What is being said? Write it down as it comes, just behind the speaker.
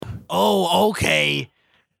Oh, okay.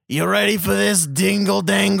 You ready for this dingle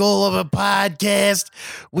dangle of a podcast?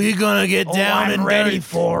 We're gonna get down I'm and ready dirty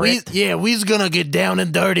for it. Yeah, we's gonna get down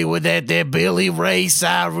and dirty with that there Billy Ray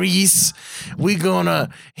Cyrus. We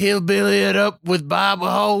gonna hillbilly it up with Bob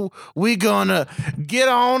Ho. We gonna get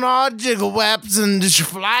on our jiggle waps and just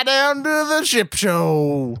fly down to the ship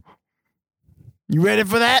show. You ready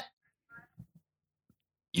for that?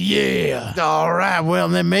 Yeah. All right, well,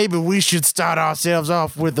 then maybe we should start ourselves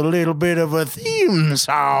off with a little bit of a theme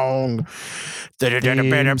song. The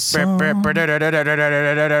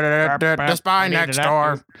Spy Next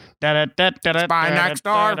Door. Spy Next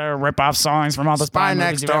Door. Rip off songs from all the Spy spy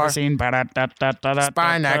Next movies you've ever Door. seen.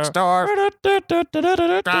 Spy Next Door.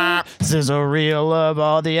 This is a reel of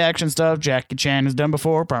all the action stuff Jackie Chan has done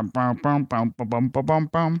before. The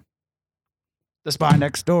Spy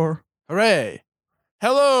Next Door. Hooray.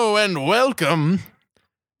 Hello and welcome,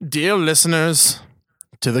 dear listeners,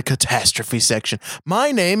 to the catastrophe section.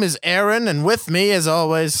 My name is Aaron, and with me, as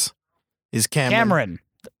always, is Cameron. Cameron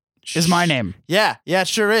is my name. Yeah, it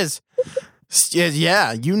sure is.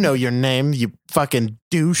 Yeah, you know your name, you fucking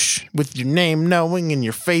douche, with your name knowing and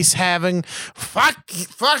your face having.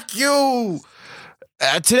 Fuck you!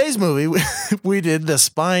 Today's movie, we did The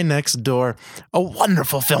Spy Next Door, a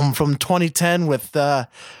wonderful film from 2010 with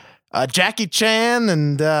Jackie Chan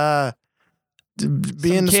and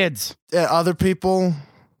being Some kids. Other people.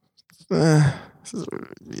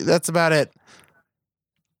 That's about it.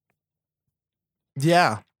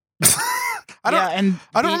 Yeah. I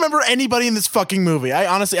don't remember anybody in this fucking movie. I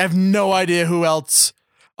honestly have no idea who else.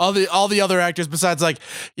 All the other actors besides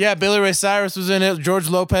Billy Ray Cyrus was in it, George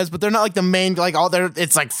Lopez, but they're not like the main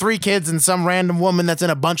it's like three kids and some random woman that's in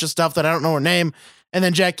a bunch of stuff that I don't know her name, and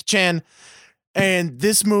then Jackie Chan. And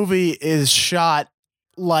this movie is shot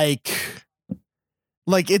it looks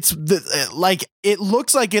like it's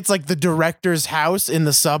like the director's house in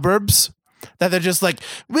the suburbs that they're just like,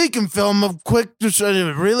 we can film a quick,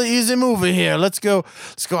 really easy movie here. Let's go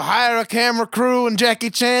hire a camera crew and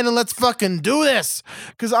Jackie Chan and let's fucking do this.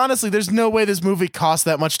 Because honestly, there's no way this movie costs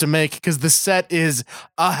that much to make because the set is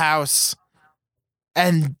a house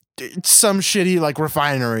and some shitty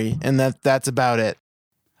refinery, and that's about it.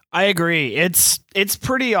 I agree. It's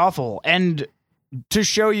pretty awful. And to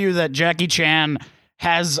show you that Jackie Chan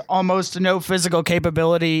has almost no physical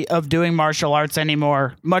capability of doing martial arts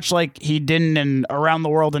anymore, much like he didn't in Around the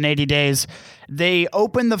World in 80 Days, they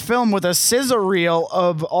opened the film with a scissor reel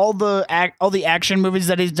of all the action movies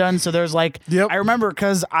that he's done. So there's I remember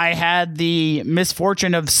because I had the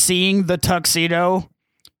misfortune of seeing The Tuxedo.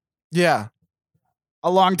 Yeah.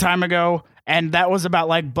 A long time ago. And that was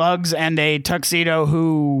about bugs and a tuxedo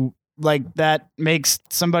who that makes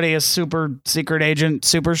somebody a super secret agent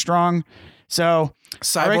super strong. So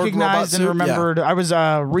Cyborg I recognized and remembered. Yeah. I was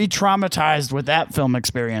re-traumatized with that film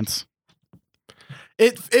experience.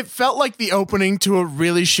 It felt like the opening to a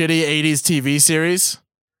really shitty 80s TV series.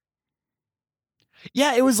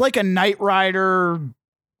 Yeah, it was like a Knight Rider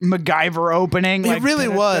MacGyver opening. It really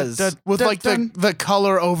was. With the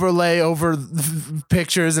color overlay over the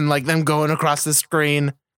pictures and them going across the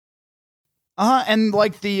screen. And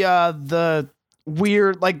the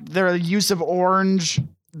weird their use of orange,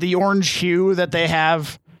 the orange hue that they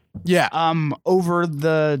have. Yeah. Over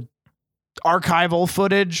the archival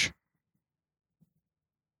footage.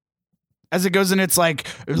 As it goes in, it's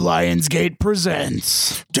Lionsgate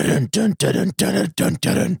presents. Dun, dun, dun, dun, dun, dun,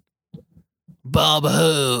 dun, dun. Bob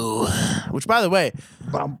Ho. Which, by the way,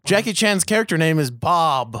 Jackie Chan's character name is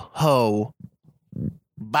Bob Ho.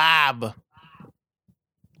 Bob.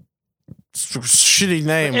 Shitty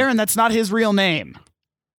name. But Aaron, that's not his real name.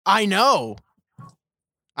 I know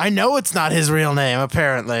it's not his real name,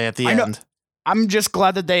 apparently, at the end. I'm just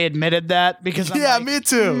glad that they admitted that because me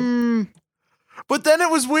too. But then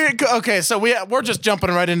it was weird. Okay, so we're just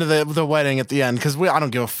jumping right into the wedding at the end because I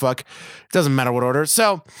don't give a fuck. It doesn't matter what order.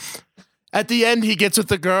 So at the end, he gets with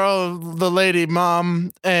the girl, the lady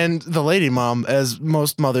mom, as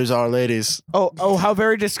most mothers are ladies. Oh, how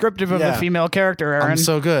very descriptive of a female character, Aaron. I'm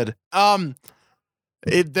so good.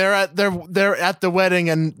 They're at the wedding,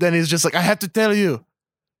 and then he's just like, I have to tell you,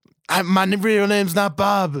 my real name's not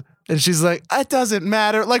Bob. And she's like, it doesn't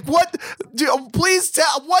matter. What? Please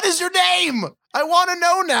tell. What is your name? I want to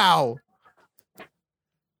know now.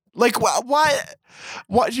 Why?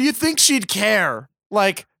 What do you think she'd care?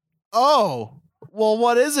 Oh, well,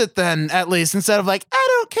 what is it then? At least instead of I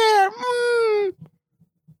don't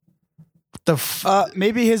care.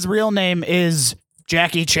 Maybe his real name is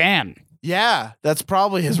Jackie Chan. Yeah, that's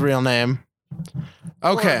probably his real name.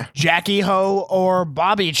 Okay. Or Jackie Ho or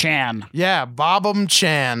Bobby Chan. Yeah, Bob'em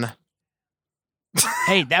Chan.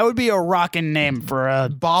 Hey, that would be a rockin' name for a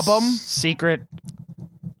Bob-'em? secret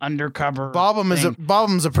undercover.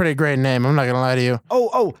 Bob-'em's a pretty great name. I'm not gonna lie to you.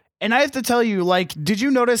 Oh, and I have to tell you, like, did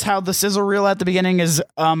you notice how the sizzle reel at the beginning is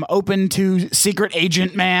open to Secret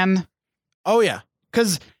Agent Man? Oh yeah.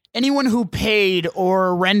 Because anyone who paid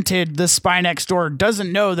or rented The Spy Next Door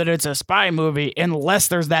doesn't know that it's a spy movie unless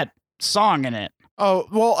there's that song in it. Oh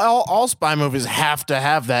well, all spy movies have to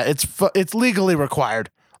have that. It's legally required.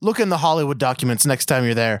 Look in the Hollywood documents next time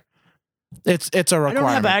you're there. It's a requirement. I don't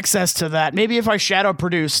have access to that. Maybe if I shadow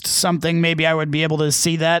produced something, maybe I would be able to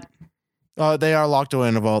see that. They are locked away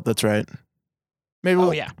in a vault. That's right. Maybe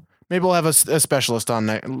we'll have a specialist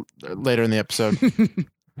on later in the episode.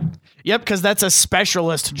 Yep, because that's a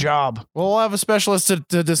specialist job. We'll have a specialist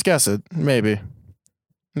to discuss it. Maybe.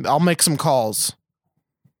 I'll make some calls.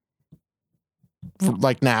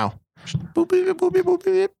 Like now. Boop, beep, boop, beep, boop,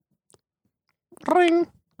 beep. Ring.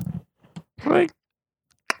 Ring.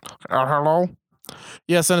 Hello?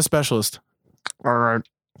 Yeah, send a specialist. All right,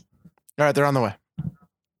 they're on the way.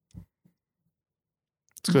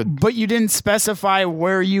 It's good. But you didn't specify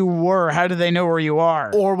where you were. How do they know where you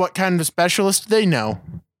are? Or what kind of specialist they know.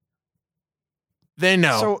 They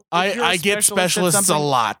know. So I get specialists a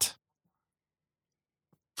lot.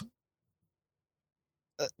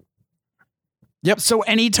 Yep. So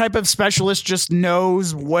any type of specialist just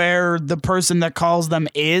knows where the person that calls them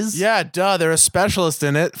is? Yeah, duh. They're a specialist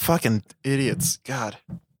in it. Fucking idiots. God.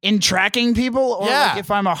 In tracking people? Or Yeah. like if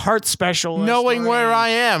I'm a heart specialist? Knowing where I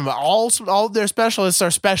am. All their specialists are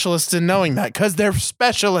specialists in knowing that because they're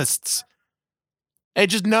specialists. They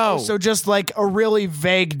just know. So just like a really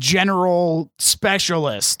vague general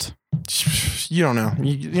specialist. You don't know.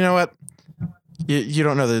 You know what? You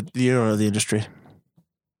don't know the industry.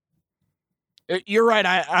 You're right.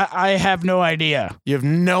 I have no idea. You have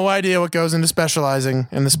no idea what goes into specializing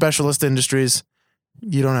in the specialist industries.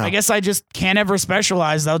 You don't know. I guess I just can't ever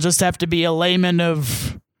specialize. I'll just have to be a layman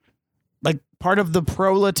of, like, part of the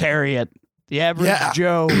proletariat, the average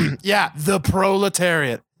Joe. Yeah, the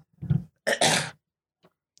proletariat.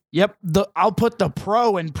 Yep, I'll put the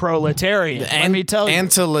pro in proletariat. Let me tell you.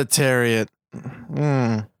 Antilitariat.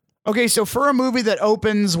 Okay, so for a movie that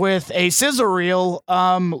opens with a sizzle reel,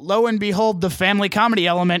 lo and behold, the family comedy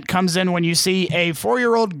element comes in when you see a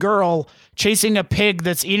 4-year-old girl chasing a pig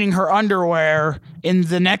that's eating her underwear in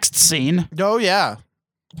the next scene. Oh, yeah.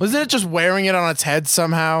 Wasn't it just wearing it on its head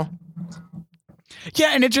somehow?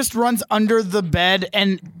 Yeah, and it just runs under the bed.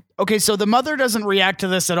 And, okay, so the mother doesn't react to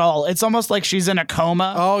this at all. It's almost like she's in a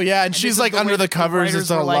coma. Oh, yeah, and she's like under the covers. It's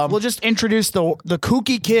a lump. We'll just introduce the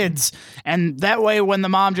kooky kids, and that way when the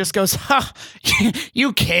mom just goes, ha,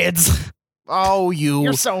 you kids. Oh,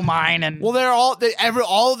 you're so mine. And well, all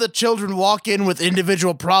of the children walk in with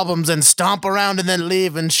individual problems and stomp around and then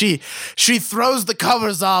leave, and she throws the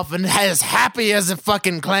covers off and as happy as a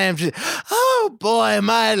fucking clam. Oh boy,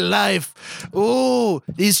 my life. Ooh,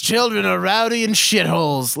 these children are rowdy and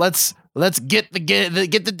shitholes. Let's get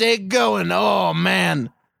the day going. Oh man.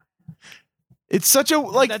 It's such a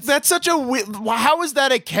that's such a how is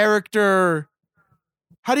that a character?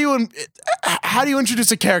 How do you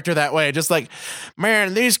introduce a character that way? Just like,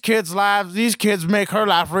 man, these kids make her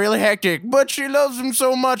life really hectic, but she loves them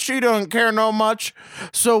so much she doesn't care no much.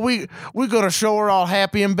 So we gonna show her all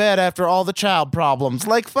happy in bed after all the child problems.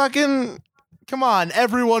 Like fucking, come on,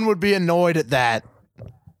 everyone would be annoyed at that.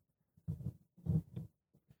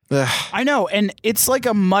 Ugh. I know, and it's like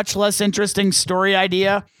a much less interesting story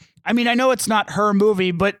idea. I mean, I know it's not her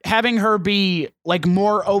movie, but having her be like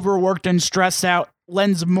more overworked and stressed out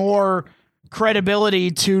lends more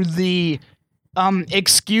credibility to the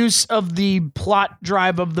excuse of the plot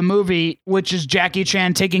drive of the movie, which is Jackie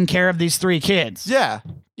Chan taking care of these 3 kids. Yeah,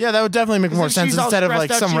 that would definitely make more sense instead of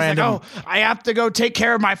like some random. Like, oh, I have to go take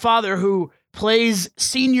care of my father who plays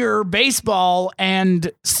senior baseball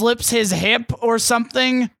and slips his hip or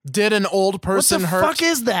something. Did an old person hurt? What the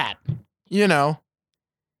fuck is that? You know.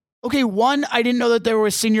 Okay, 1, I didn't know that there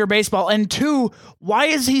was senior baseball. And 2, why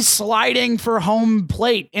is he sliding for home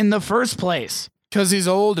plate in the first place? Because he's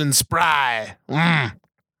old and spry. Yeah,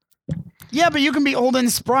 but you can be old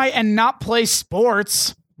and spry and not play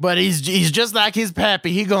sports. But he's just like his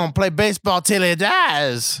pappy. He gonna play baseball till he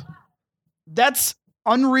dies. That's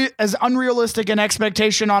as unrealistic an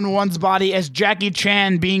expectation on one's body as Jackie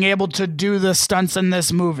Chan being able to do the stunts in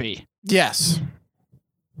this movie. Yes.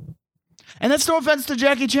 And that's no offense to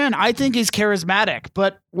Jackie Chan. I think he's charismatic,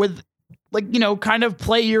 but with, like, you know, kind of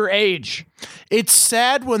play your age. It's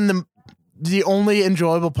sad when the only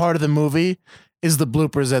enjoyable part of the movie is the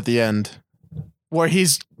bloopers at the end, where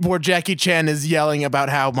Jackie Chan is yelling about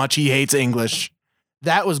how much he hates English.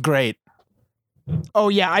 That was great. Oh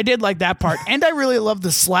yeah, I did like that part. And I really love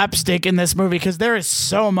the slapstick in this movie because there is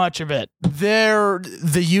so much of it.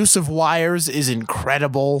 The use of wires is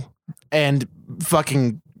incredible and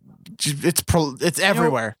fucking it's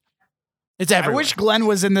everywhere. It's everywhere. I wish Glenn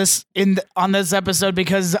was on this episode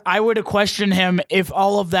because I would have questioned him if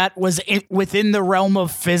all of that was within the realm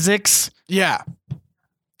of physics. Yeah.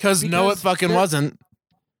 Because no, it fucking wasn't.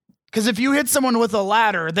 Because if you hit someone with a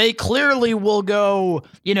ladder, they clearly will go,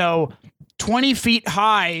 20 feet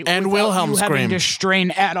high and Wilhelm scream. Having to strain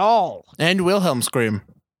at all. And Wilhelm scream.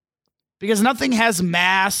 Because nothing has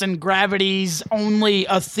mass and gravity's only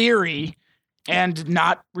a theory and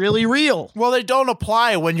not really real. Well, they don't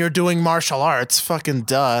apply when you're doing martial arts. Fucking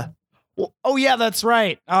duh. Well, oh, yeah, that's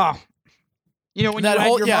right. Oh. When that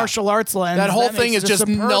you add your martial arts lens. That whole thing is just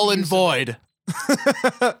null and void.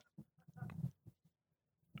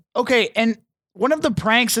 Okay, and one of the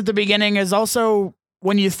pranks at the beginning is also,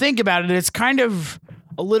 when you think about it, it's kind of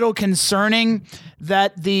a little concerning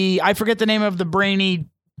that I forget the name of the brainy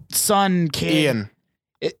son kid. Ian.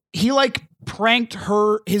 He pranked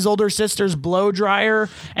his older sister's blow dryer,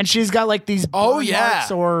 and she's got these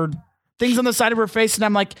marks or things on the side of her face, and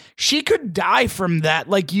I'm like, she could die from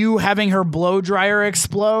that, you having her blow dryer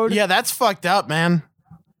explode. Yeah, that's fucked up, man.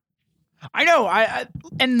 I know,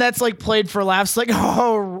 and that's played for laughs,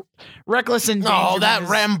 reckless endangerment. Oh, that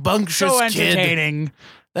rambunctious so entertaining. Kid.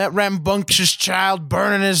 That rambunctious child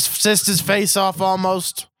burning his sister's face off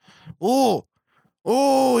almost. Ooh,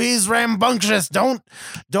 he's rambunctious. Don't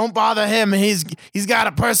bother him. He's got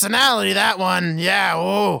a personality, that one. Yeah,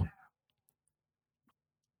 ooh.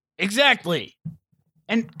 Exactly.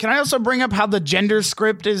 And can I also bring up how the gender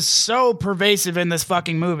script is so pervasive in this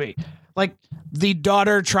fucking movie? The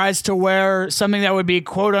daughter tries to wear something that would be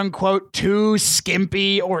quote unquote too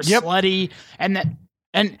skimpy or slutty, and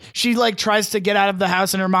she tries to get out of the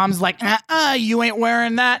house, and her mom's like, you ain't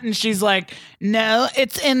wearing that, and she's like, no,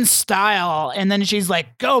 it's in style, and then she's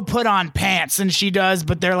like, go put on pants, and she does,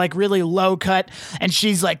 but they're really low cut, and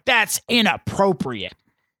she's like, that's inappropriate.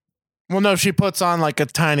 Well, no, she puts on a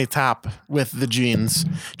tiny top with the jeans.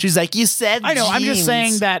 She's like, you said I know, jeans. I'm just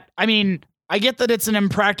saying that, I get that it's an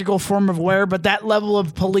impractical form of wear, but that level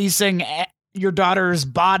of policing your daughter's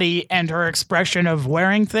body and her expression of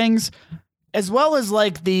wearing things, as well as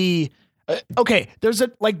there's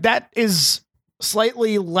that is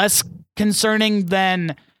slightly less concerning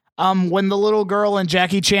than when the little girl and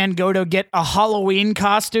Jackie Chan go to get a Halloween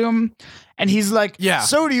costume, and he's like, yeah.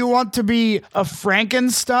 So do you want to be a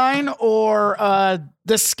Frankenstein or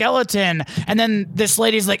the skeleton? And then this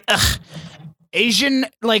lady's like, ugh.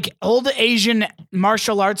 Old Asian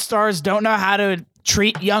martial arts stars don't know how to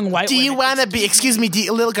treat young white women. Do you want to be, excuse me,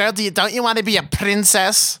 little girl, don't you want to be a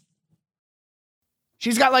princess?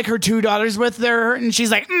 She's got her two daughters with her, and she's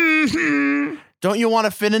like, mm-hmm. Don't you want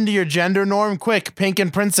to fit into your gender norm? Quick, pink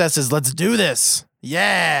and princesses, let's do this.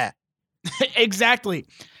 Yeah. Exactly.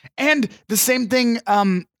 And the same thing,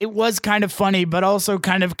 it was kind of funny, but also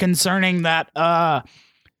kind of concerning that, so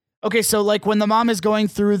when the mom is going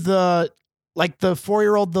through the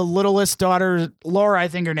 4-year-old, the littlest daughter, Laura, I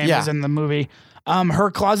think her name is in the movie,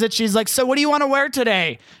 her closet, she's like, so what do you want to wear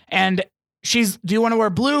today? And do you want to wear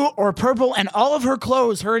blue or purple? And all of her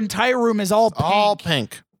clothes, her entire room is all pink. All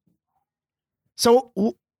pink. So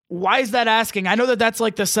why is that asking? I know that that's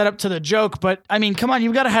the setup to the joke, but come on,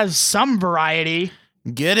 you've got to have some variety.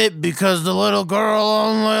 Get it? Because the little girl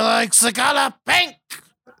only likes the color pink.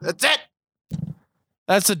 That's it.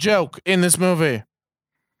 That's a joke in this movie.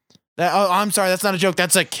 I'm sorry, that's not a joke.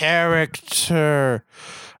 That's a character.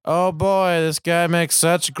 Oh boy, this guy makes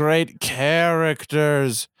such great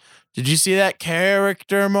characters. Did you see that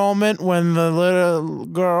character moment when the little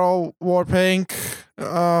girl wore pink?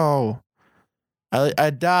 Oh, I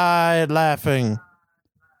died laughing.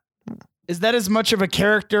 Is that as much of a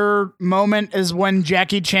character moment as when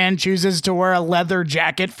Jackie Chan chooses to wear a leather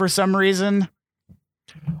jacket for some reason?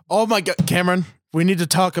 Oh my God, Cameron, we need to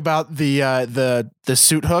talk about the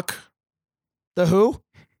suit hook. The who?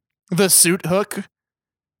 The suit hook.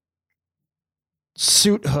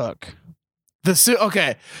 Suit hook. The suit.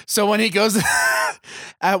 Okay, so when he goes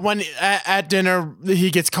at dinner, he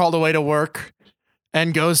gets called away to work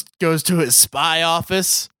and goes to his spy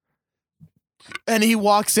office. And he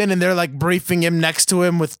walks in and they're briefing him next to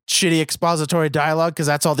him with shitty expository dialogue because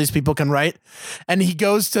that's all these people can write. And he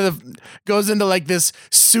goes into this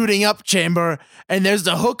suiting up chamber and there's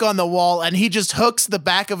the hook on the wall and he just hooks the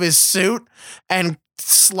back of his suit and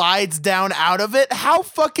slides down out of it. How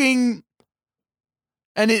fucking...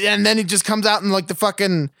 And then he just comes out in the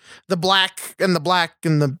black and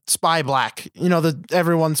the spy black. The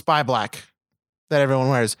everyone spy black. that everyone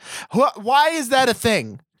wears. Why is that a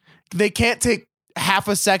thing? They can't take half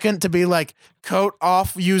a second to be like coat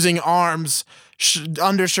off using arms,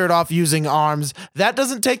 undershirt off using arms. That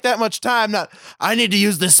doesn't take that much time. Now, I need to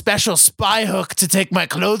use this special spy hook to take my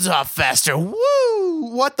clothes off faster. Woo!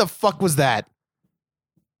 What the fuck was that?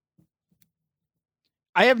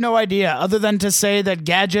 I have no idea, other than to say that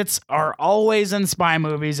gadgets are always in spy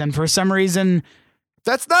movies, and for some reason,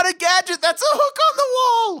 that's not a gadget. That's a hook on the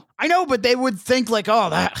wall. I know, but they would think like,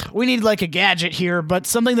 oh, we need like a gadget here, but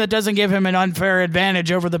something that doesn't give him an unfair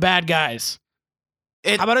advantage over the bad guys.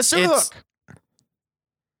 How about a suit hook?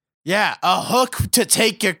 Yeah, a hook to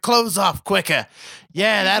take your clothes off quicker.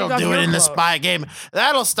 Yeah, that'll do it in the spy game.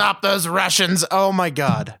 That'll stop those Russians. Oh my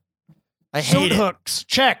God. I hate it. Suit hooks,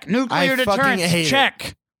 check. Nuclear deterrence,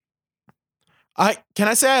 check. Can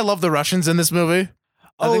I say I love the Russians in this movie?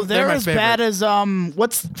 Oh, they're as bad as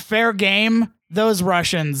what's Fair Game? Those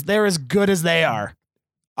Russians, they're as good as they are.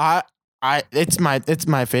 It's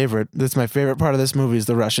my favorite. That's my favorite part of this movie is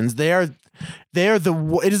the Russians. It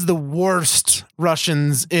is the worst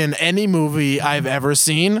Russians in any movie I've ever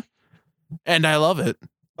seen, and I love it.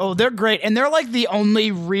 Oh, they're great. And they're like the only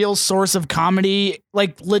real source of comedy,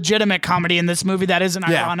 like legitimate comedy in this movie that isn't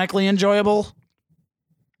ironically enjoyable.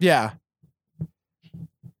 Yeah.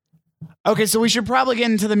 Okay, so we should probably get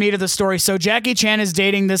into the meat of the story. So Jackie Chan is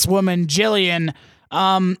dating this woman, Jillian,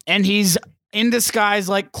 and he's in disguise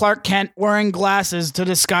like Clark Kent, wearing glasses to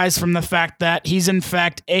disguise from the fact that he's in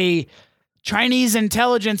fact a Chinese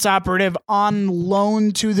intelligence operative on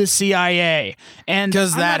loan to the CIA. And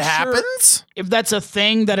because that happens? If that's a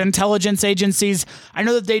thing that intelligence agencies, I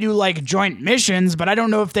know that they do like joint missions, but I don't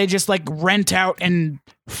know if they just like rent out and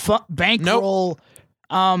bankroll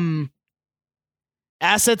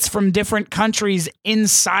assets from different countries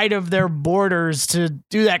inside of their borders to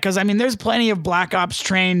do that. Because I mean, there's plenty of Black Ops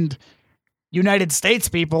trained United States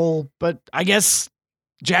people, but I guess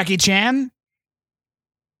Jackie Chan.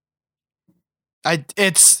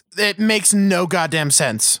 It makes no goddamn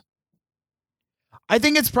sense. I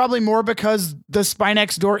think it's probably more because the Spy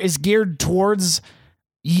Next Door is geared towards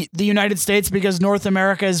the United States, because North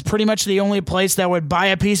America is pretty much the only place that would buy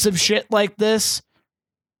a piece of shit like this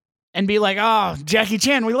and be like, oh, Jackie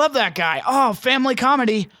Chan, we love that guy. Oh, family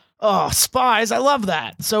comedy. Oh, spies, I love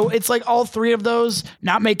that. So it's like all three of those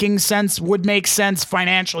not making sense would make sense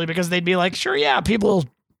financially, because they'd be like, sure, yeah, people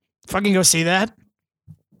fucking go see that.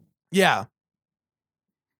 Yeah.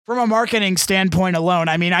 From a marketing standpoint alone,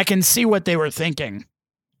 I mean, I can see what they were thinking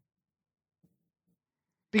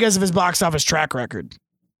because of his box office track record.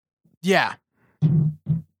 Yeah.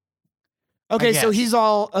 Okay,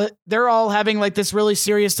 so they're all having like this really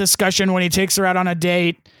serious discussion when he takes her out on a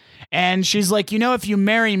date. And she's like, if you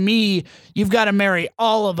marry me, you've got to marry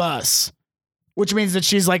all of us. Which means that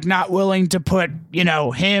she's like not willing to put,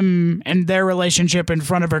 him and their relationship in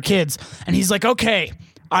front of her kids. And he's like, okay,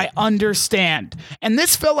 I understand. And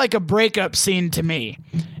this felt like a breakup scene to me.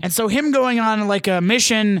 And so him going on like a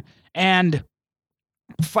mission and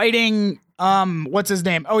fighting, what's his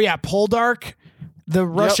name? Oh yeah, Poldark, the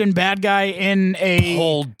Russian bad guy in a...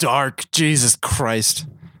 Poldark, Jesus Christ.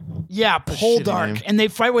 Yeah, Poldark. And they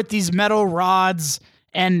fight with these metal rods.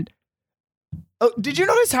 And did you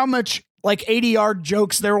notice how much like ADR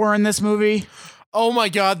jokes there were in this movie? Oh my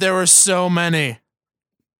God, there were so many.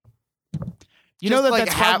 You know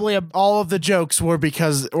that's probably all of the jokes were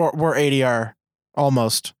because were ADR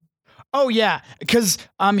almost. Oh yeah, because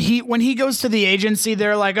when he goes to the agency,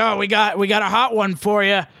 they're like, oh, we got a hot one for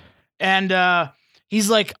you, and he's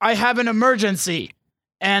like, I have an emergency,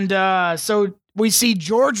 and so we see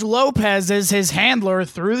George Lopez as his handler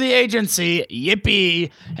through the agency. Yippee!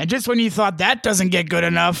 And just when you thought that doesn't get good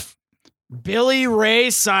enough, Billy Ray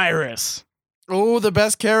Cyrus. Oh, the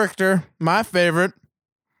best character, my favorite.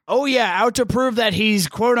 Oh yeah, out to prove that he's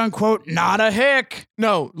quote unquote not a hick.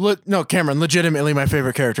 No, Cameron, legitimately my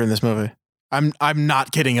favorite character in this movie. I'm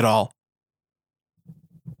not kidding at all.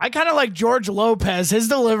 I kind of like George Lopez. His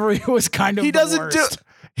delivery was kind of he doesn't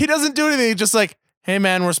do anything. He's just like, hey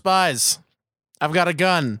man, we're spies. I've got a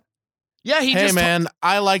gun. Yeah, hey man,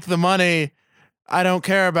 I like the money. I don't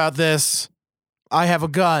care about this. I have a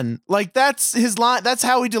gun. Like, that's his line. That's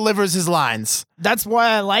how he delivers his lines. That's why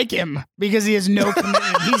I like him, because he has no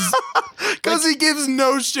commitment. Because he gives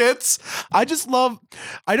no shits. I just love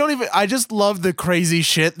the crazy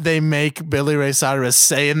shit they make Billy Ray Cyrus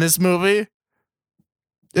say in this movie.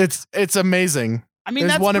 It's amazing. I mean,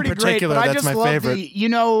 there's that's one in pretty particular great, but that's I just my love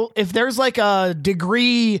favorite. If there's like a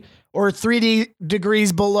degree or 3D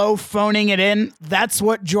degrees below phoning it in, that's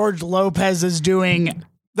what George Lopez is doing.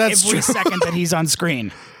 That's every second that he's on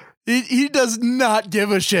screen. He does not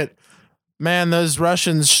give a shit. Man, those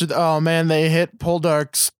Russians should. Oh man, they hit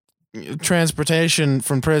Poldark's transportation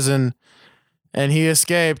from prison, and he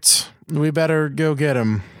escaped. We better go get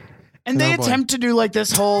him. And they attempt to do like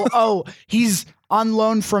this whole, oh, he's on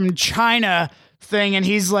loan from China thing, and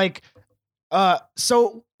he's like,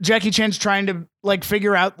 so Jackie Chan's trying to like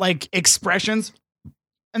figure out like expressions,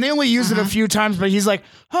 and they only use it a few times, but he's like,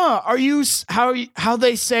 are you how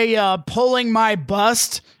they say pulling my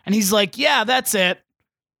bust? And he's like, yeah, that's it.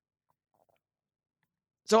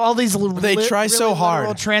 So all these they try so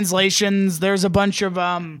hard translations. There's a bunch of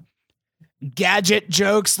gadget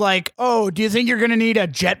jokes like, oh, do you think you're gonna need a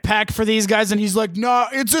jetpack for these guys? And he's like, no,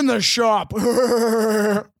 it's in the shop.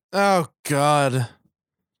 Oh God,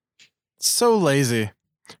 so lazy.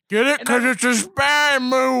 Get it? Because it's a spy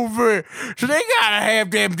movie, so they gotta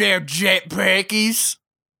have them damn jetpackies.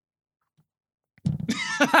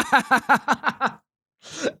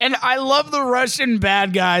 And I love the Russian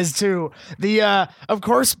bad guys too. The of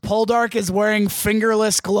course, Poldark is wearing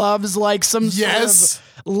fingerless gloves like some sort of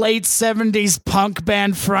late 70s punk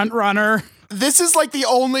band frontrunner. This is like the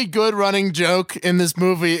only good running joke in this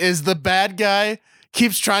movie is the bad guy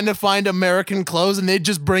keeps trying to find American clothes and they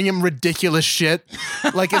just bring him ridiculous shit.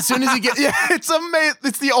 Like as soon as he gets, it's amazing.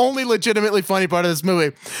 It's the only legitimately funny part of this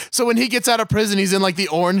movie. So when he gets out of prison, he's in like the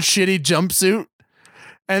orange shitty jumpsuit.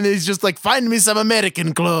 And he's just like, find me some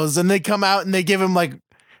American clothes. And they come out and they give him like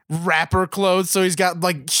rapper clothes. So he's got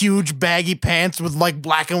like huge baggy pants with like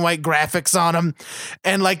black and white graphics on them.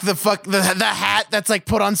 And like the hat that's like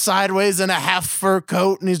put on sideways and a half fur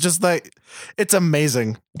coat. And he's just like, it's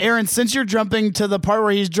amazing. Aaron, since you're jumping to the part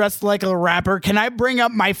where he's dressed like a rapper, can I bring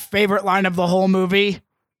up my favorite line of the whole movie?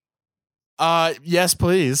 Yes,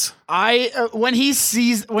 please. When he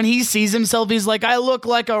sees himself, he's like, I look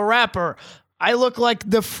like a rapper. I look like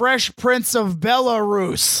the Fresh Prince of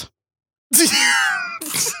Belarus.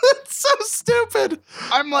 It's so stupid.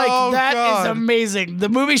 I'm like, that is amazing. The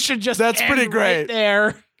movie should just That's pretty great. Right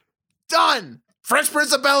there. Done. Fresh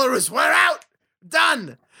Prince of Belarus. We're out.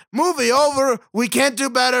 Done. Movie over. We can't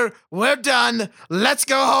do better. We're done. Let's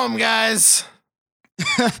go home, guys.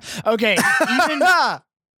 Okay. Even a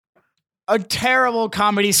terrible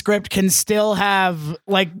comedy script can still have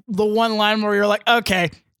like the one line where you're like,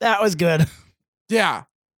 okay, that was good. Yeah.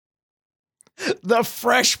 The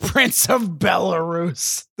Fresh Prince of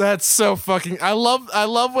Belarus. That's so fucking I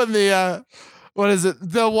love when the what is it?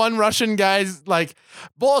 The one Russian guy's like,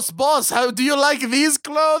 boss, how do you like these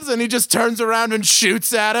clothes? And he just turns around and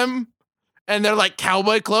shoots at him. And they're like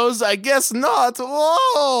cowboy clothes? I guess not.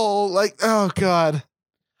 Whoa. Like, oh God.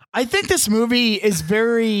 I think this movie is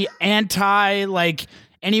very anti like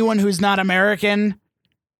anyone who's not American.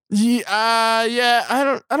 Yeah, I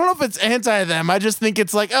don't know if it's anti them. I just think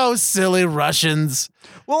it's like, oh, silly Russians.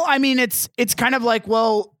 Well, I mean, it's kind of like,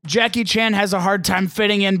 well, Jackie Chan has a hard time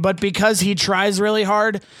fitting in, but because he tries really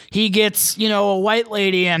hard, he gets, a white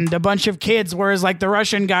lady and a bunch of kids, whereas like the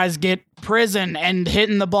Russian guys get prison and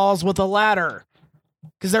hitting the balls with a ladder.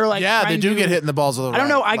 Because they're like, yeah, they do get hit in the balls with a ladder. I don't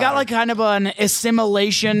know. I got like kind of an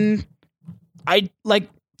assimilation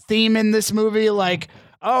theme in this movie, like,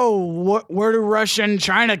 oh, where do Russia and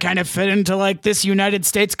China kind of fit into like this United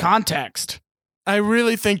States context? I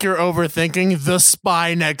really think you're overthinking The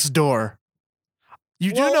Spy Next Door.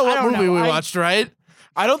 You do know what movie we watched, right?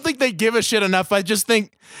 I don't think they give a shit enough. I just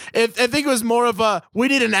think, I think it was more of a, we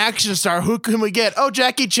need an action star. Who can we get? Oh,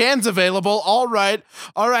 Jackie Chan's available. All right.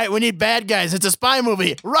 We need bad guys. It's a spy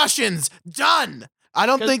movie. Russians. Done. I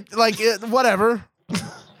don't think, whatever.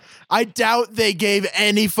 I doubt they gave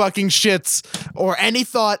any fucking shits or any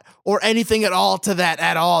thought or anything at all to that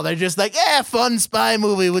at all. They're just like, fun spy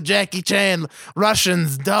movie with Jackie Chan.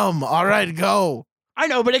 Russians, dumb. All right, go. I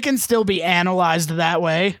know, but it can still be analyzed that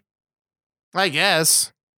way. I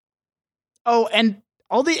guess. Oh, and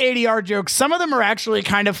all the ADR jokes, some of them are actually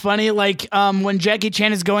kind of funny. Like when Jackie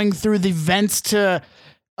Chan is going through the vents to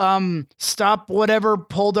stop whatever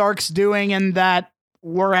Poldark's doing and that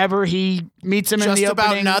wherever he meets him in the opening. Just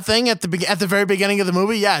about nothing at the very beginning of the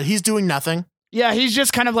movie. Yeah, he's doing nothing. Yeah, he's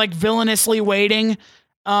just kind of like villainously waiting.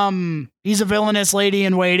 He's a villainous lady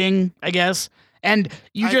in waiting, I guess. And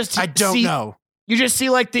I don't know. You just see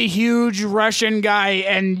like the huge Russian guy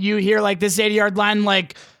and you hear like this 80-yard line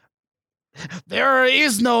like, there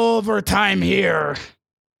is no overtime here.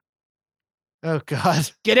 Oh,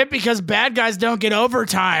 God. Get it? Because bad guys don't get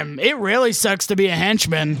overtime. It really sucks to be a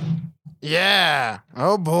henchman. Yeah.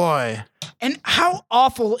 Oh, boy. And how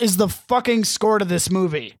awful is the fucking score to this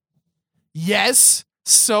movie? Yes.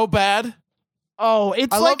 So bad. Oh,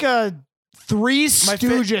 it's like a Three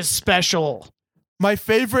Stooges special. My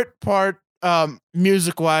favorite part,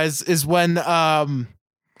 music-wise, is when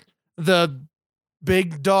the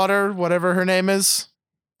big daughter, whatever her name is.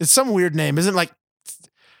 It's some weird name, isn't like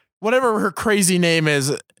whatever her crazy name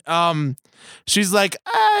is. She's like,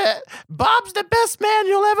 Bob's the best man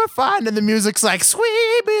you'll ever find, and the music's like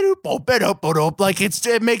sweet, like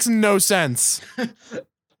it makes no sense.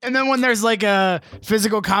 And then when there's like a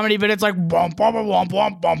physical comedy bit, it's like womp womp womp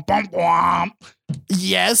womp womp womp womp.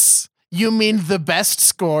 Yes, you mean the best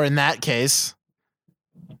score in that case.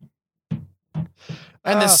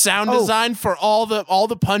 And the sound design for all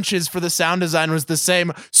the punches for the sound design was the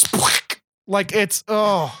same. Like it's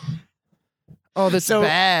that's so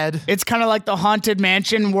bad. It's kind of like the Haunted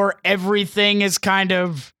Mansion where everything is kind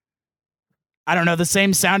of, I don't know, the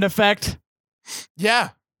same sound effect. Yeah.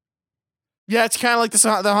 Yeah, it's kind of like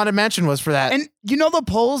the Haunted Mansion was for that. And you know the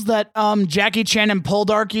poles that Jackie Chan and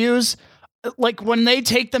Poldark use? Like when they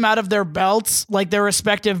take them out of their belts, like their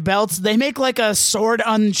respective belts, they make like a sword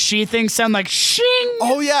unsheathing sound like shing.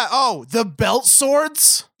 Oh, yeah. Oh, the belt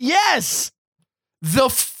swords? Yes. The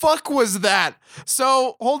fuck was that?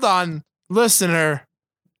 So, hold on, listener.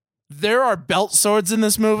 There are belt swords in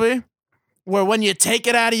this movie where when you take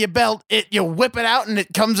it out of your belt, you whip it out and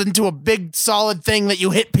it comes into a big solid thing that you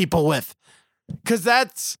hit people with. Because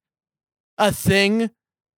that's a thing.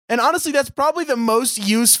 And honestly, that's probably the most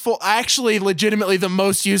useful, actually legitimately the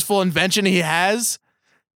most useful invention he has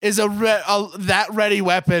is that ready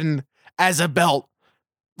weapon as a belt.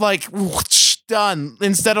 Like, whoosh, done.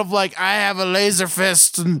 Instead of like, I have a laser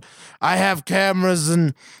fist and I have cameras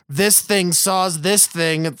and this thing saws this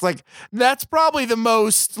thing. It's like, that's probably the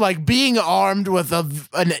most, like, being armed with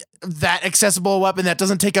that accessible weapon that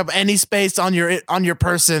doesn't take up any space on your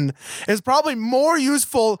person is probably more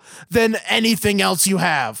useful than anything else you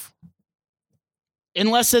have.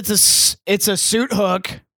 Unless it's a suit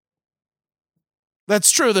hook. That's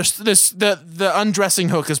true. The undressing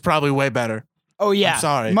hook is probably way better. Oh yeah, I'm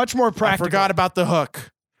sorry. Much more practical. I forgot about the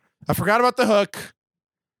hook.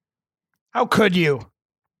 How could you?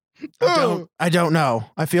 I don't know.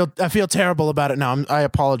 I feel terrible about it now. I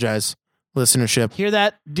apologize, listenership. Hear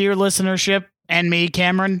that, dear listenership, and me,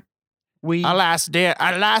 Cameron. Alas, dear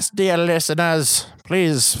listeners,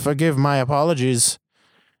 please forgive my apologies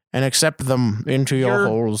and accept them into your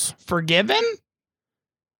holes. Forgiven?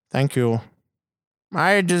 Thank you.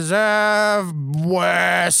 I deserve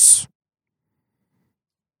worse.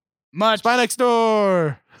 Much. Spy Next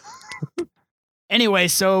Door. Anyway,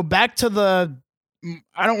 so back to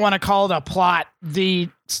I don't want to call it a plot, the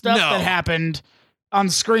stuff that happened on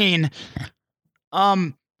screen.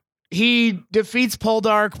 He defeats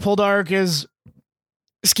Poldark. Poldark is,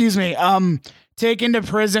 taken to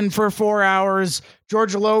prison for 4 hours.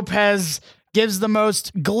 George Lopez gives the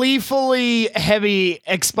most gleefully heavy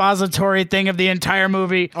expository thing of the entire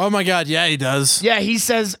movie. Oh my God, yeah, he does. Yeah, he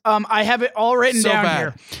says, I have it all written down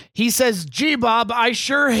here. He says, "Gee, Bob, I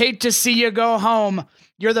sure hate to see you go home.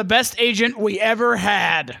 You're the best agent we ever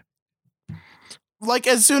had." Like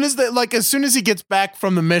as soon as he gets back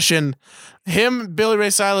from the mission, him, Billy Ray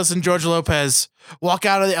Cyrus, and George Lopez walk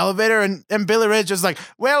out of the elevator, and Billy Ray's just like,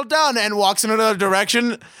 "Well done," and walks in another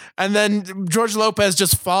direction, and then George Lopez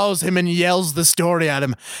just follows him and yells the story at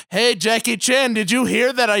him. "Hey, Jackie Chan, did you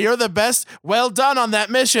hear that you're the best? Well done on that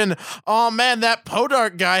mission. Oh man, that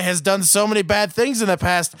Poldark guy has done so many bad things in the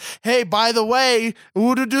past. Hey, by the way,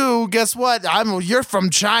 guess what? You're from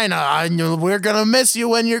China, and we're gonna miss you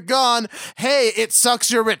when you're gone. Hey, it sucks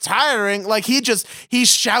you're retiring." Like he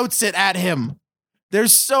shouts it at him.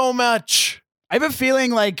 There's so much. I have a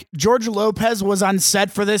feeling like George Lopez was on set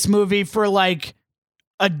for this movie for like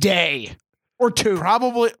a day or two.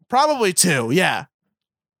 Probably two, yeah.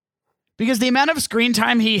 Because the amount of screen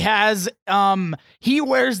time he has, he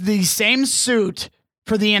wears the same suit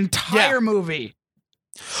for the entire movie.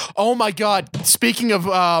 Oh my God. Speaking of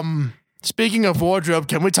wardrobe,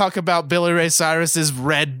 can we talk about Billy Ray Cyrus's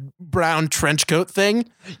red-brown trench coat thing?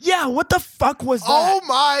 Yeah, what the fuck was that? Oh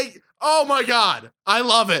my God. I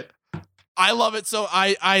love it. I love it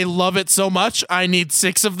so much. I need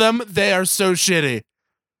 6 of them. They are so shitty.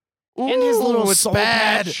 Ooh, and his little it's soul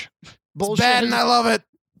bad. patch bullshit. It's bad, and I love it.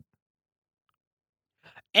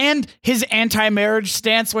 And his anti-marriage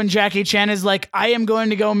stance when Jackie Chan is like, "I am going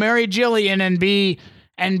to go marry Jillian and be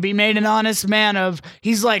made an honest man of."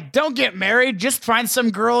 He's like, "Don't get married. Just find some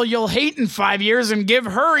girl you'll hate in 5 years and give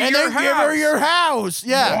her your house." Give her your house.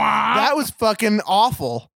 Yeah, that was fucking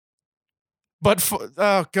awful. But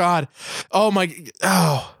oh God,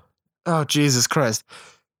 oh Jesus Christ.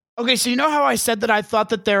 Okay, so you know how I said that I thought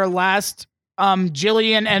that their last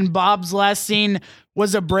Jillian and Bob's last scene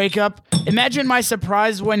was a breakup? Imagine my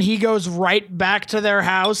surprise when he goes right back to their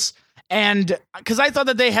house And because I thought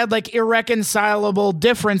that they had like irreconcilable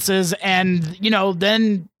differences and, you know,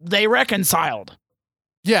 then they reconciled.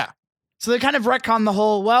 Yeah. So they kind of retcon the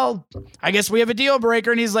whole, well, I guess we have a deal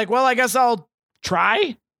breaker. And he's like, well, I guess I'll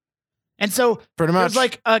try. And so Pretty much. there's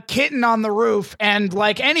like a kitten on the roof. And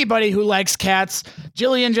like anybody who likes cats,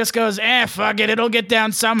 Jillian just goes, fuck it. It'll get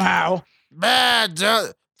down somehow.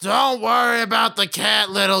 Don't worry about the cat,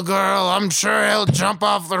 little girl. I'm sure he'll jump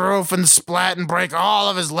off the roof and splat and break all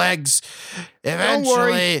of his legs.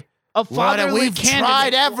 Eventually. A fatherly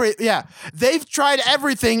candidate. They've tried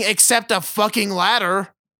everything except a fucking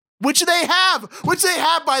ladder, which they have,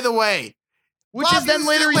 by the way. Which Bob is then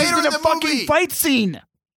later used in a fucking movie. fight scene.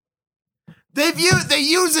 They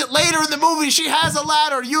use it later in the movie. She has a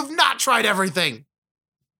ladder. You've not tried everything.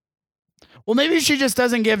 Well, maybe she just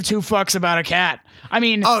doesn't give two fucks about a cat. I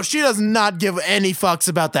mean, she does not give any fucks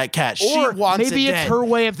about that cat. She wants maybe it it's dead. her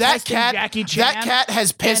way of that testing cat. Jackie Chan. That cat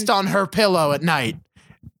has pissed on her pillow at night.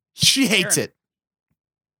 She hates it.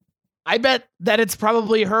 I bet that it's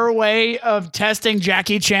probably her way of testing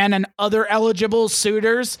Jackie Chan and other eligible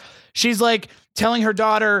suitors. She's like telling her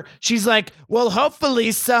daughter, she's like, well,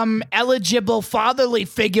 hopefully some eligible fatherly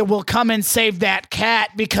figure will come and save that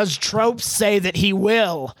cat because tropes say that he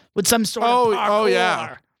will with some sort of parkour. Oh,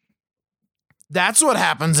 yeah. That's what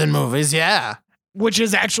happens in movies, yeah. Which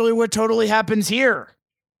is actually what totally happens here.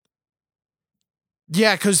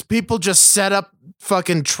 Yeah, because people just set up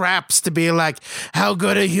fucking traps to be like, how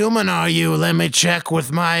good a human are you? Let me check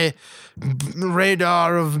with my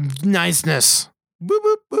radar of niceness. Boop,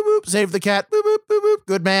 boop, boop, boop. Save the cat. Boop, boop, boop, boop.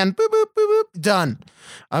 Good man. Boop, boop, boop, boop. Done.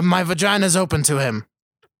 My vagina's open to him.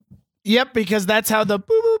 Yep, because that's how the boop,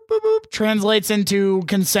 boop, boop, boop translates into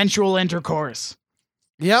consensual intercourse.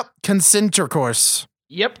 Yep, consentercourse.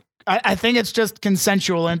 Yep. I think it's just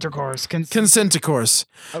consensual intercourse. Consentercourse.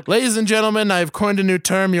 Okay. Ladies and gentlemen, I've coined a new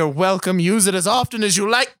term. You're welcome. Use it as often as you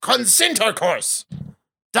like. Consentercourse.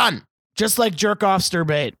 Done. Just like jerk off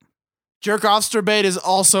bait. Jerk offster bait is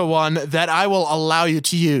also one that I will allow you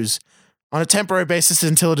to use on a temporary basis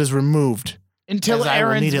until it is removed. Until I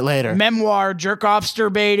will need it later. Memoir, jerk off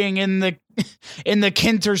baiting in the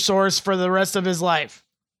Kinter source for the rest of his life.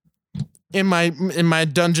 In my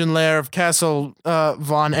dungeon lair of Castle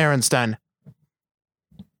von Ehrenstein.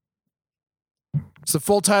 It's the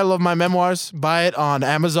full title of my memoirs. Buy it on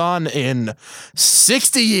Amazon in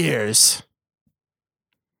 60 years.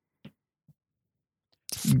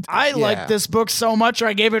 I like this book so much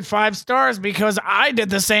I gave it 5 stars because I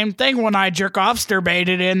did the same thing when I jerk off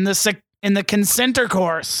baited in the consenter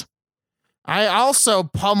course. I also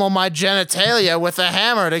pummel my genitalia with a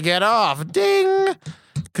hammer to get off. Ding!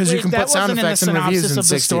 Because you can put sound effects and reviews in the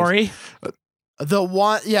 60s. Story. The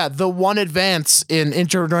one advance in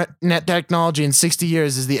internet technology in 60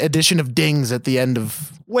 years is the addition of dings at the end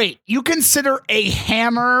of... Wait, you consider a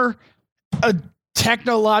hammer a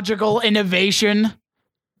technological innovation?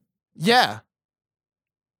 Yeah.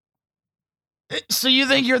 So you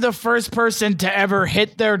think you're the first person to ever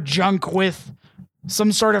hit their junk with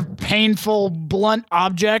some sort of painful, blunt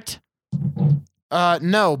object?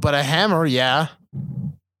 No, but a hammer, yeah.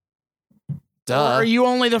 Duh. Or are you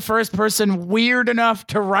only the first person weird enough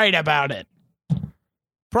to write about it?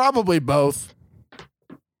 Probably both.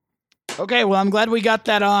 Okay, well, I'm glad we got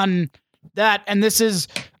that on that. And this is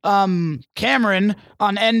Cameron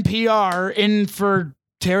on NPR, in for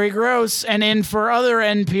Terry Gross, and in for other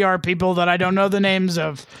NPR people that I don't know the names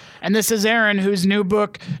of. And this is Aaron, whose new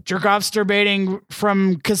book, Jerk Baiting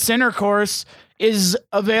from Cassinner Course, is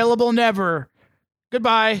available never.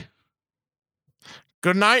 Goodbye.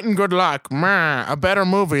 Good night and good luck. A better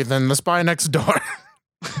movie than The Spy Next Door.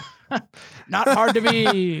 Not hard to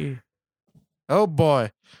be. Oh,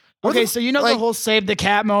 boy. Okay, so you know the whole save the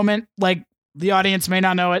cat moment? Like, the audience may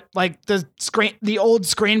not know it. Like, the old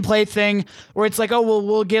screenplay thing where it's like, oh, well,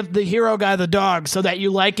 we'll give the hero guy the dog so that you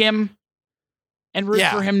like him and root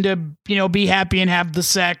for him to, be happy and have the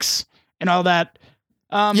sex and all that.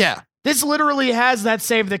 This literally has that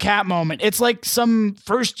save the cat moment. It's like some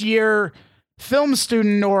first year film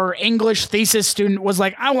student or English thesis student was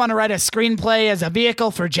like, I want to write a screenplay as a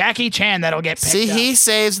vehicle for Jackie Chan that'll get picked up. He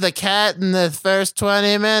saves the cat in the first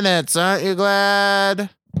 20 minutes. Aren't you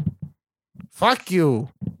glad? Fuck you.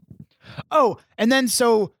 Oh, and then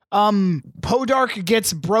so Podark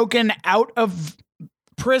gets broken out of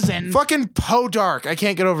prison. Fucking Podark. I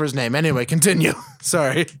can't get over his name. Anyway, continue.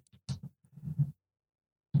 Sorry.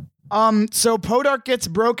 So Podark gets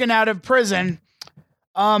broken out of prison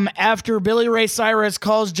after Billy Ray Cyrus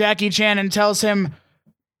calls Jackie Chan and tells him,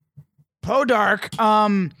 Podark,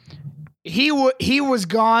 he was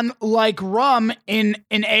gone like rum in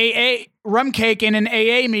an rum cake in an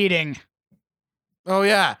AA meeting. Oh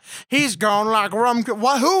yeah, he's gone like rum.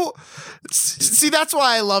 What? Who? See, that's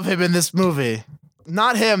why I love him in this movie.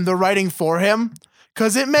 Not him, the writing for him,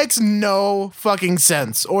 because it makes no fucking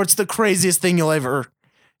sense, or it's the craziest thing you'll ever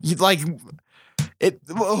like. It.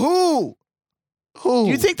 Who? Do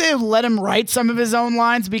you think they let him write some of his own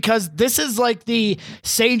lines? Because this is like the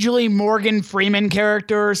sagely Morgan Freeman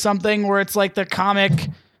character or something, where it's like the comic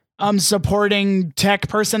supporting tech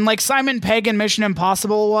person, like Simon Pegg in Mission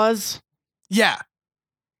Impossible was. Yeah.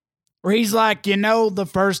 Where he's like, the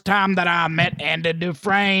first time that I met Andy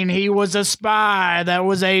Dufresne, he was a spy that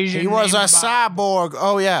was Asian. He was a Bob. cyborg.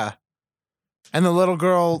 Oh, yeah. And the little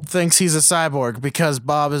girl thinks he's a cyborg because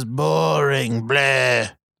Bob is boring. Bleh.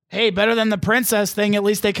 Hey, better than the princess thing. At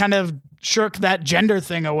least they kind of shook that gender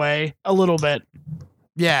thing away a little bit.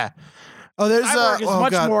 Yeah. Oh, there's Cyborg is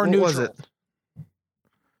much more neutral. Was it?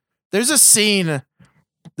 There's a scene.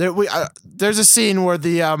 There's a scene where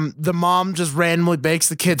the mom just randomly bakes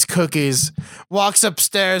the kids cookies, walks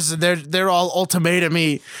upstairs, and they're all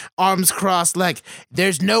ultimatum-y, arms crossed, like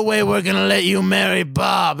there's no way we're gonna let you marry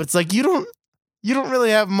Bob. It's like you don't really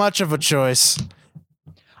have much of a choice.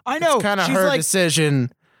 I know. It's kind of her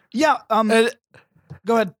decision. Yeah.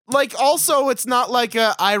 Go ahead. Like, also, it's not like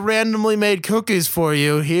I randomly made cookies for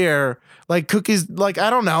you here. Like cookies, like I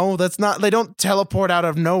don't know. That's not. They don't teleport out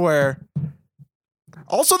of nowhere.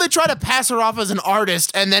 Also, they try to pass her off as an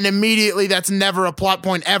artist, and then immediately that's never a plot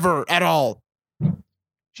point ever at all.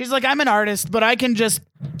 She's like, I'm an artist, but I can just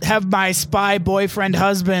have my spy boyfriend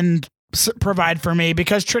husband provide for me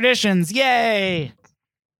because traditions, yay.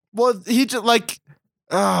 Well, he just like,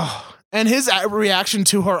 oh, and his reaction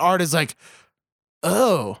to her art is like,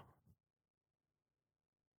 oh,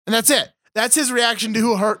 and that's it. That's his reaction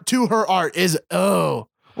to her art is, oh.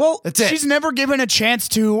 Well, she's never given a chance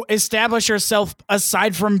to establish herself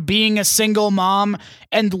aside from being a single mom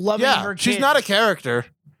and loving her kids. She's not a character.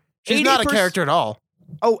 She's not a character at all.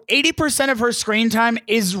 Oh, 80% of her screen time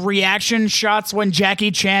is reaction shots when Jackie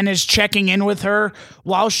Chan is checking in with her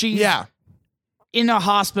while she's in a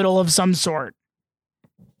hospital of some sort.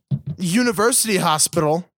 University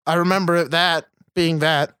hospital. I remember that being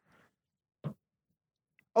that.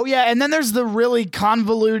 Oh, yeah. And then there's the really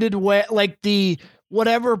convoluted way, like the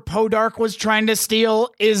whatever Podark was trying to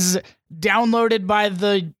steal is downloaded by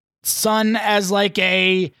the son as like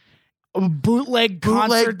a bootleg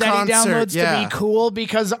concert that he downloads to be cool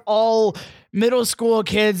because all middle school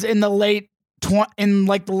kids in the late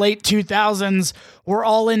 2000s were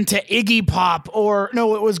all into Iggy Pop it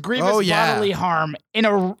was Grievous Bodily Harm in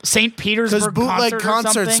a St. Petersburg bootleg concert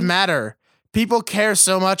concerts matter. People care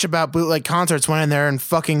so much about bootleg concerts when they're in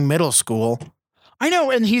fucking middle school. I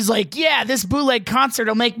know, and he's like, yeah, this bootleg concert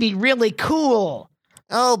will make me really cool.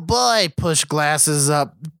 Oh, boy. Push glasses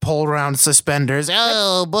up, pull around suspenders.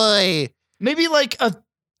 Oh, boy. Maybe like a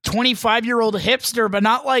 25-year-old hipster, but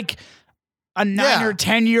not like a 9 or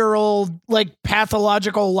 10-year-old, like,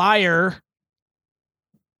 pathological liar.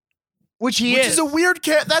 Which is a weird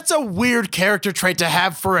that's a weird character trait to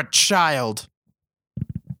have for a child.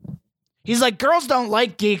 He's like, girls don't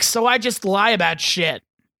like geeks, so I just lie about shit.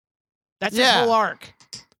 That's his whole arc.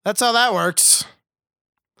 That's how that works.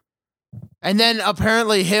 And then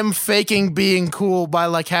apparently him faking being cool by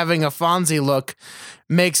like having a Fonzie look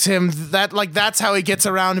makes him that's how he gets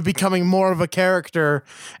around to becoming more of a character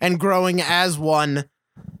and growing as one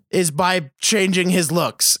is by changing his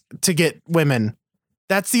looks to get women.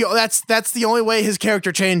 That's the only way his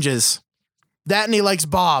character changes. That and he likes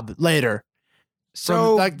Bob later.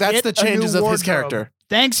 So that's the changes of his character.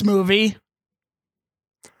 Thanks, movie.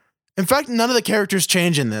 In fact, none of the characters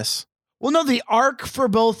change in this. Well, no, the arc for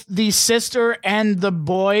both the sister and the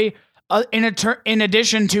boy, in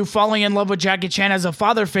addition to falling in love with Jackie Chan as a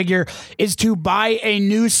father figure, is to buy a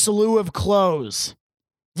new slew of clothes.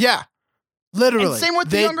 Yeah, literally. And same with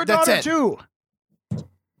the younger daughter, too.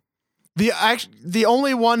 The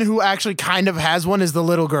only one who actually kind of has one is the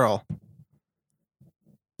little girl.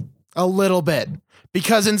 A little bit.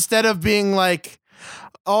 Because instead of being like,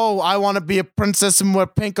 oh, I want to be a princess and wear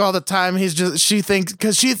pink all the time, she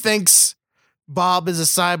thinks Bob is a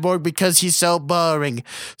cyborg because he's so boring.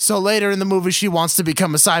 So later in the movie, she wants to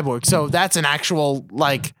become a cyborg. So that's an actual,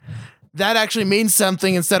 that actually means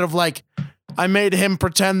something instead of I made him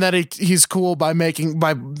pretend that he's cool by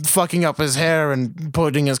fucking up his hair and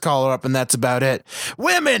putting his collar up, and that's about it.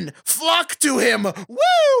 Women flock to him.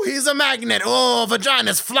 Woo! He's a magnet. Oh,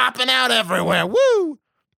 vagina's flopping out everywhere. Woo!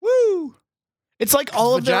 Woo! It's like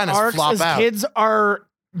all of their arcs as kids are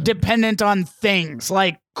dependent on things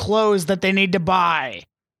like clothes that they need to buy.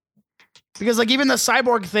 Because like even the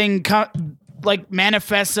cyborg thing like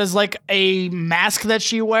manifests as like a mask that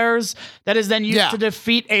she wears that is then used to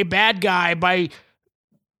defeat a bad guy by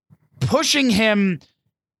pushing him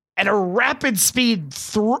at a rapid speed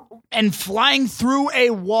through and flying through a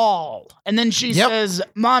wall. And then she says,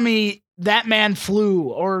 "Mommy, that man flew,"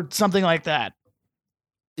 or something like that.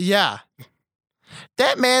 Yeah.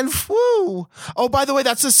 That man flew. Oh, by the way,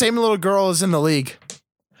 that's the same little girl as in The League.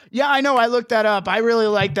 Yeah, I know. I looked that up. I really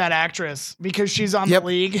like that actress because she's on The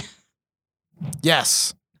League.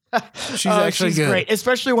 Yes. She's actually good. Great,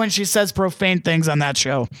 especially when she says profane things on that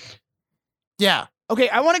show. Yeah. Okay,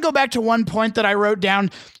 I want to go back to one point that I wrote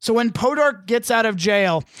down. So when Podark gets out of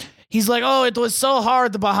jail, he's like, "Oh, it was so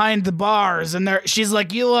hard behind the bars." And she's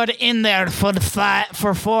like, "You were in there for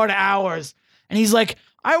 4 hours." And he's like,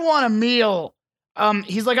 "I want a meal."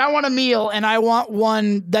 He's like, "I want a meal, and I want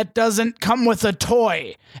one that doesn't come with a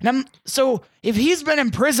toy." And so if he's been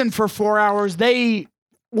in prison for 4 hours, they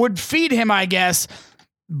would feed him, I guess.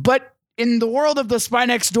 But in the world of The Spy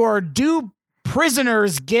Next Door, do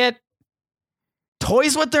prisoners get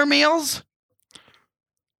toys with their meals?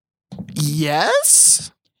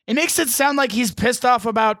 Yes. It makes it sound like he's pissed off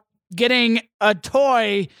about getting a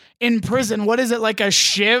toy in prison. What is it, like a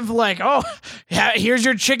shiv? Like, "Oh, yeah, here's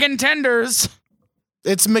your chicken tenders."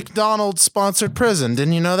 It's McDonald's sponsored prison.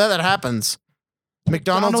 Didn't you know that? That happens.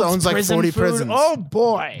 McDonald's owns like 40 prisons. Oh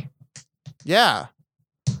boy. Yeah.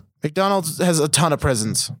 McDonald's has a ton of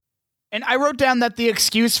prisons. And I wrote down that the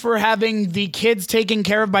excuse for having the kids taken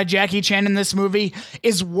care of by Jackie Chan in this movie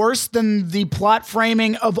is worse than the plot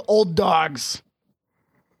framing of Old Dogs.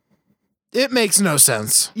 It makes no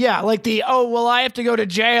sense. Yeah, like I have to go to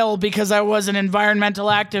jail because I was an environmental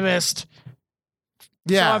activist.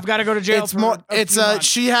 Yeah. So I've got to go to jail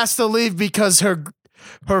she has to leave because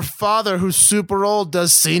her father, who's super old,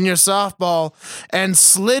 does senior softball and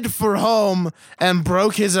slid for home and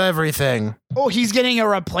broke his everything. Oh, he's getting a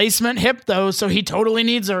replacement hip, though, so he totally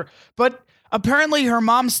needs her. But apparently her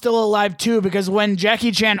mom's still alive, too, because when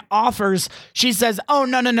Jackie Chan offers, she says, "Oh,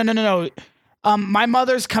 no. My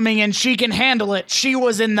mother's coming in. She can handle it. She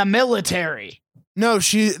was in the military." No,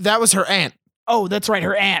 that was her aunt. Oh, that's right,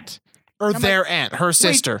 her aunt. Or their aunt, her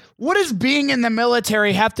sister. What does being in the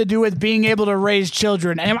military have to do with being able to raise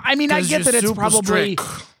children? And I mean, I get that it's probably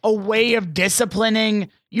a way of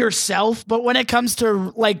disciplining yourself, but when it comes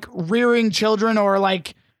to like rearing children or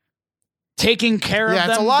like taking care of them,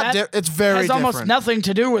 it's a lot. It's very different. Almost nothing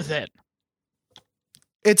to do with it.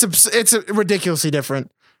 It's ridiculously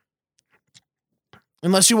different.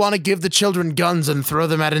 Unless you want to give the children guns and throw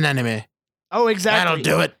them at an enemy. Oh, exactly. I don't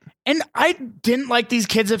do it. And I didn't like these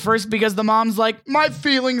kids at first because the mom's like, "My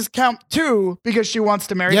feelings count too," because she wants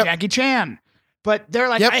to marry Jackie Chan. But they're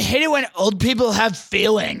like, "I hate it when old people have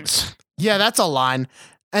feelings." Yeah, that's a line.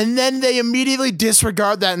 And then they immediately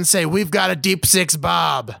disregard that and say, "We've got a deep six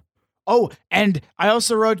Bob." Oh, and I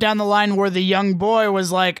also wrote down the line where the young boy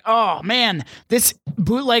was like, "Oh man, this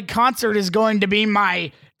bootleg concert is going to be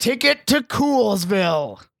my ticket to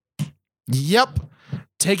Coolsville." Yep.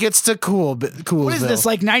 Tickets to Coolsville. What is this,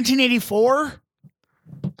 like 1984?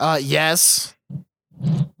 Yes.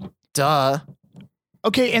 Duh.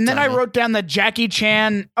 Okay, and then I wrote down that Jackie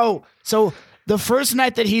Chan... Oh, so the first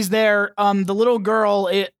night that he's there, the little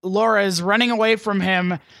girl, Laura, is running away from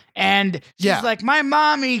him, and she's like, "My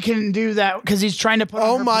mommy can do that," because he's trying to put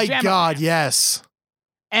on her pajama God, pants. yes.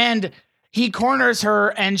 And he corners her,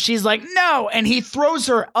 and she's like, "No," and he throws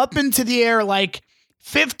her up into the air like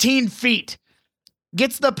 15 feet.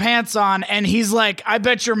 Gets the pants on, and he's like, "I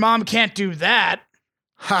bet your mom can't do that."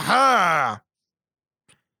 Ha ha.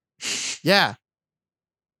 Yeah.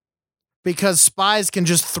 Because spies can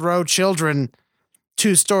just throw children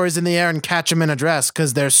 2 stories in the air and catch them in a dress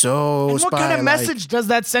because they're so spy-like. What kind of message does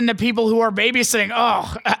that send to people who are babysitting?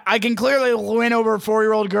 "Oh, I can clearly win over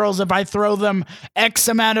 4-year-old girls if I throw them X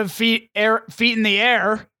amount of feet in the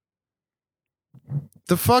air."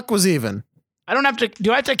 The fuck was even? I don't have to.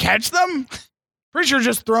 Do I have to catch them? Pretty sure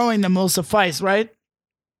just throwing them will suffice, right?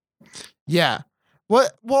 Yeah.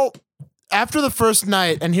 What? Well, after the first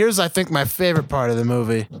night, and here's, I think, my favorite part of the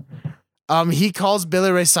movie. He calls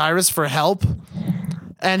Billy Ray Cyrus for help,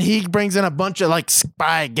 and he brings in a bunch of like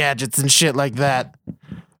spy gadgets and shit like that.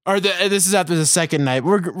 This is after the second night.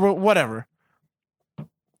 We're whatever.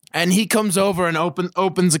 And he comes over and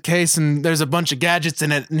opens a case, and there's a bunch of gadgets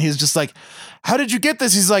in it, and he's just like, "How did you get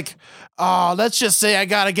this?" He's like, "Oh, let's just say I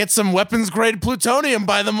gotta get some weapons-grade plutonium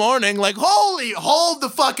by the morning." Like, hold the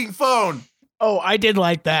fucking phone. Oh, I did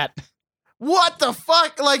like that. What the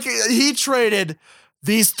fuck? Like, he traded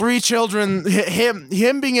these 3 children,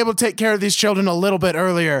 him being able to take care of these children a little bit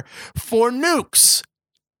earlier, for nukes.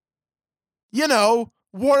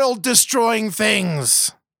 world destroying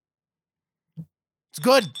things. It's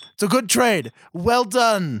good. It's a good trade. Well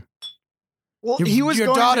done. Well, Your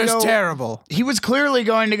daughter's terrible. He was clearly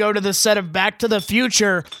going to go to the set of Back to the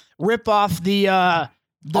Future, rip off the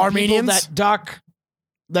Armenians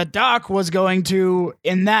that Doc was going to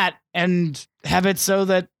in that, and have it so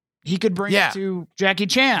that he could bring it to Jackie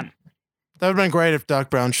Chan. That would have been great if Doc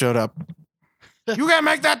Brown showed up. You gotta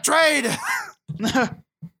make that trade.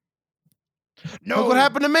 No, look what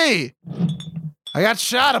happened to me. I got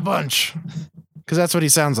shot a bunch. Because that's what he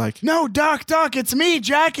sounds like. No, Doc, it's me,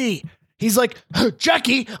 Jackie. He's like,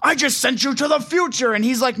 Jackie, I just sent you to the future. And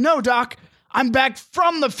he's like, no, Doc, I'm back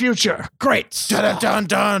from the future. Great. Dun dun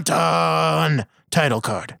dun dun. Title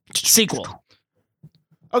card. Sequel.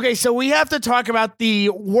 Okay, so we have to talk about the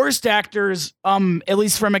worst actors, at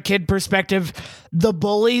least from a kid perspective, the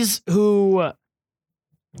bullies who...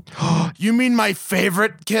 You mean my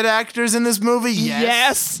favorite kid actors in this movie?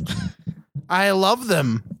 Yes. I love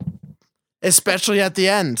them. Especially at the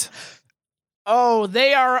end. Oh,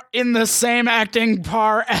 they are in the same acting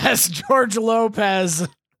par as George Lopez.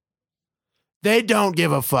 They don't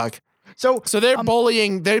give a fuck. So they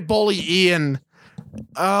bully Ian.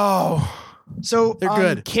 Oh. So they're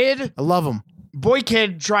good. Kid, I love them. Boy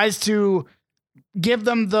Kid tries to give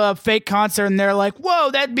them the fake concert, and they're like,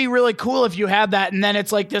 whoa, that'd be really cool if you had that. And then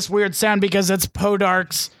it's like this weird sound because it's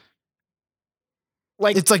Podark's.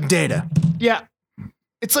 Like, it's like data. Yeah.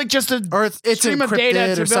 It's like just a it's stream of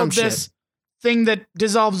data to build this thing that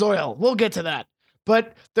dissolves oil. We'll get to that.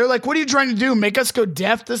 But they're like, what are you trying to do? Make us go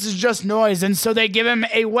deaf? This is just noise. And so they give him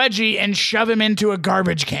a wedgie and shove him into a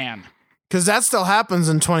garbage can. Because that still happens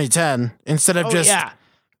in 2010 instead of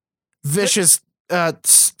vicious brain.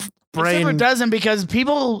 Except it doesn't, because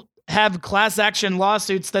people have class action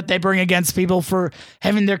lawsuits that they bring against people for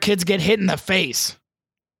having their kids get hit in the face.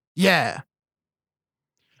 Yeah.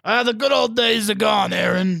 The good old days are gone,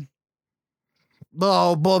 Aaron.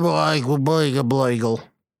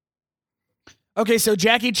 Okay, so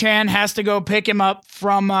Jackie Chan has to go pick him up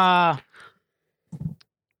from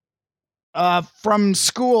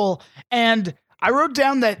school, and I wrote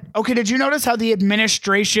down that, okay, did you notice how the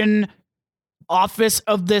administration office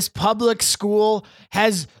of this public school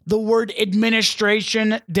has the word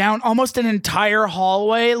administration down almost an entire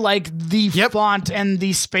hallway? Like the font and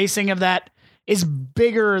the spacing of that is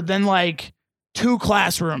bigger than like 2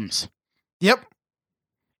 classrooms. Yep.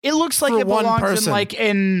 It looks like it belongs in like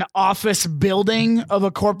an office building of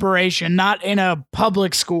a corporation, not in a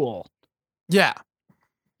public school. Yeah.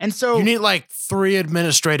 And so you need like 3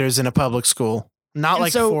 administrators in a public school, not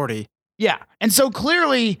like 40. Yeah. And so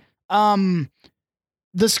clearly, the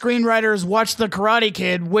screenwriters watched The Karate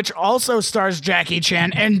Kid, which also stars Jackie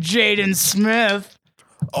Chan and Jaden Smith.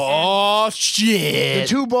 Oh, shit. The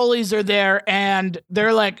 2 bullies are there, and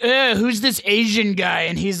they're like, who's this Asian guy?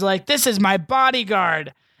 And he's like, this is my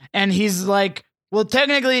bodyguard. And he's like, well,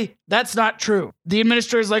 technically, that's not true. The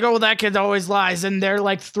administrator's like, oh, well, that kid always lies. And they're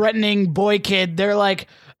like threatening Boy Kid. They're like,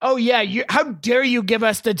 oh, yeah, how dare you give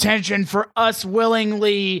us detention for us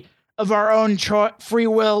willingly, of our own free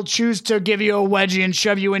will, choose to give you a wedgie and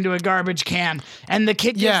shove you into a garbage can. And the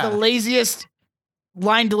kid gives the laziest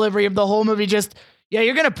line delivery of the whole movie. Just, yeah,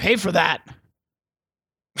 you're going to pay for that.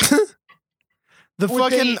 I love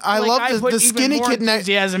the skinny kid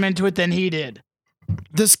enthusiasm into it than he did.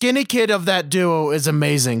 The skinny kid of that duo is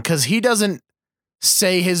amazing because he doesn't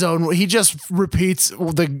say his own. He just repeats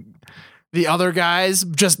the other guys,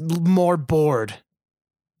 just more bored.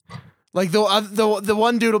 Like the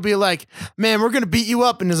one dude will be like, "Man, we're gonna beat you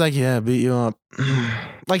up," and he's like, "Yeah, beat you up."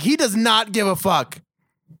 Like he does not give a fuck.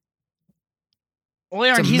 Well,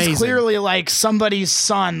 Aaron, he's clearly like somebody's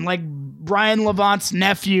son, like Brian Levant's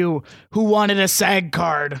nephew who wanted a SAG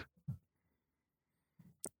card.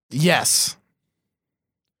 Yes.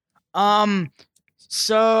 So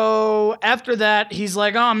after that, he's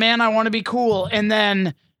like, oh man, I want to be cool. And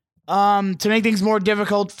then, to make things more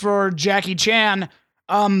difficult for Jackie Chan,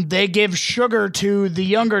 they give sugar to the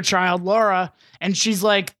younger child, Laura, and she's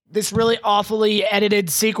like this really awfully edited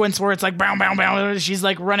sequence where it's like, bow, bow, bow. She's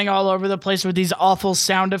like running all over the place with these awful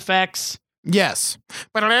sound effects. Yes.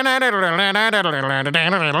 Yeah,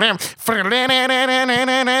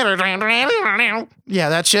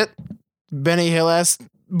 that shit. Benny Hill-esque,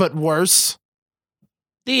 but worse.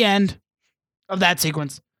 The end of that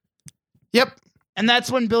sequence. Yep. And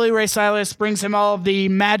that's when Billy Ray Cyrus brings him all of the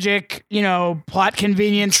magic, plot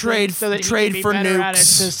convenience trade so that he trade can be for better nukes at it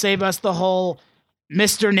to save us the whole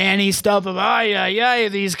Mr. Nanny stuff of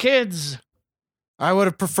these kids. I would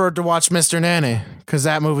have preferred to watch Mr. Nanny because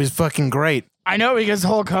that movie's fucking great. I know, because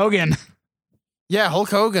Hulk Hogan. Yeah, Hulk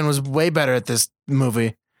Hogan was way better at this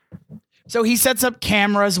movie. So he sets up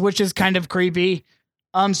cameras, which is kind of creepy,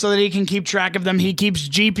 so that he can keep track of them. He keeps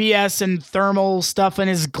GPS and thermal stuff in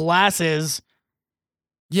his glasses.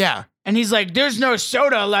 Yeah. And he's like, there's no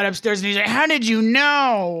soda allowed upstairs. And he's like, how did you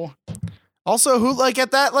know? Also, who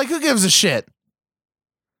gives a shit?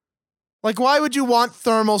 Like, why would you want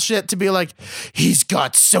thermal shit to be like, he's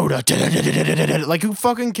got soda? Like, who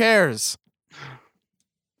fucking cares?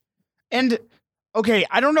 And, okay,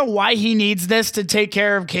 I don't know why he needs this to take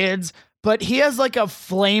care of kids, but he has like a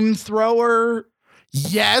flamethrower.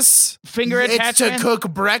 Yes. Finger attachment. It's to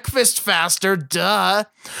cook breakfast faster, duh.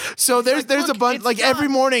 So there's a bunch, like every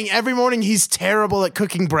morning he's terrible at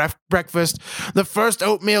cooking breakfast. The first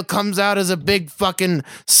oatmeal comes out as a big fucking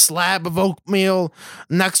slab of oatmeal.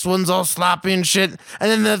 Next one's all sloppy and shit. And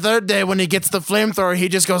then the third day when he gets the flamethrower, he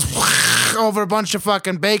just goes over a bunch of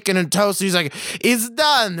fucking bacon and toast. He's like, it's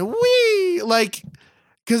done. Whee! Like,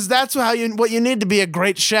 cause that's what you need to be a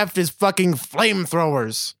great chef is fucking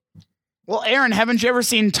flamethrowers. Well, Aaron, haven't you ever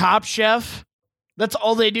seen Top Chef? That's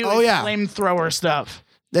all they do is flamethrower stuff.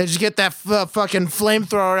 They just get that fucking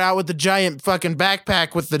flamethrower out with the giant fucking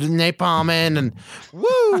backpack with the napalm in and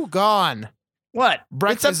woo, gone. What?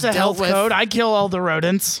 Breakfast it's up to health code. I kill all the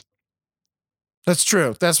rodents. That's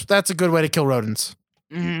true. That's a good way to kill rodents.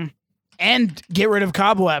 Mm-hmm. And get rid of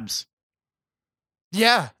cobwebs.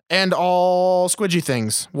 Yeah, and all squidgy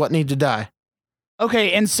things. What need to die?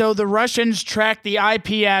 Okay, and so the Russians track the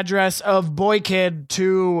IP address of Boy Kid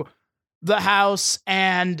to the house,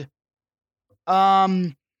 and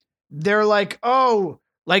they're like, oh,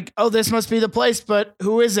 this must be the place, but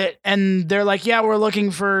who is it? And they're like, yeah, we're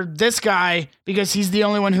looking for this guy because he's the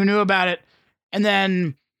only one who knew about it. And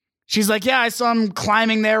then she's like, yeah, I saw him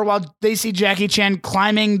climbing there, while they see Jackie Chan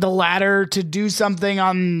climbing the ladder to do something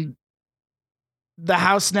on the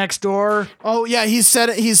house next door. Oh yeah, he's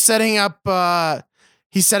setting up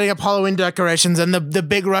Halloween decorations, and the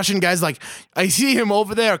big Russian guy's like, I see him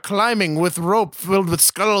over there climbing with rope filled with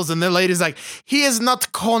skulls, and the lady's like, he is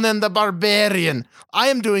not Conan the Barbarian. I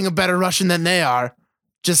am doing a better Russian than they are.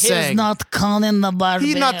 Just saying. He's not Conan the Barbarian.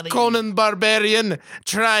 He's not Conan Barbarian.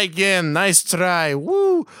 Try again. Nice try.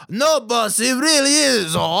 Woo. No, boss, it really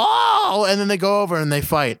is. Oh, and then they go over and they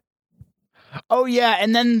fight. Oh yeah,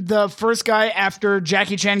 and then the first guy, after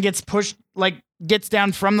Jackie Chan gets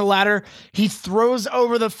down from the ladder, he throws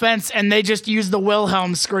over the fence, and they just use the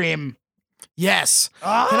Wilhelm scream. Yes.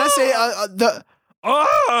 Oh! Can I say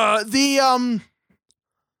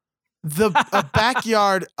the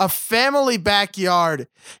backyard, a family backyard,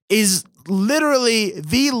 is literally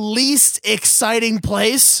the least exciting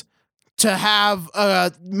place to have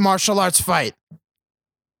a martial arts fight.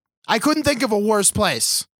 I couldn't think of a worse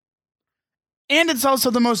place. And it's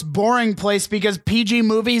also the most boring place because PG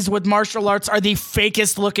movies with martial arts are the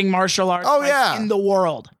fakest looking martial arts in the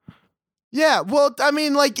world. Yeah, well, I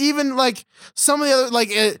mean, like, even, like, some of the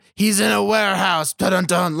other, he's in a warehouse,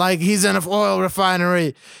 dun-dun-dun, like, he's in an oil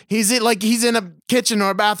refinery, he's in a kitchen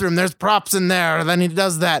or a bathroom, there's props in there, and then he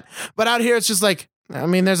does that. But out here, it's just like, I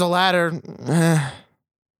mean, there's a ladder,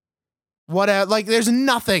 whatever, like, there's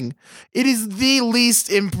nothing. It is the least,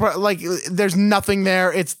 there's nothing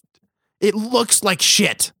there. It looks like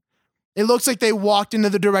shit. It looks like they walked into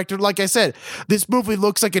the director. Like I said, this movie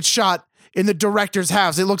looks like it's shot in the director's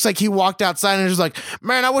house. It looks like he walked outside and was like,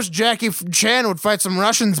 man, I wish Jackie Chan would fight some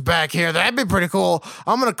Russians back here. That'd be pretty cool.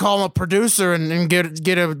 I'm going to call him a producer and get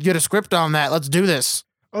a script on that. Let's do this.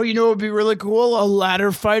 Oh, you know what would be really cool? A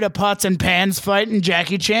ladder fight, a pots and pans fight, and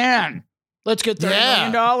Jackie Chan. Let's get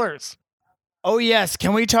 $30 million. Oh, yes.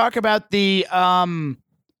 Can we talk about the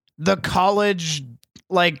college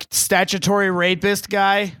statutory rapist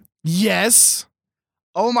guy? Yes.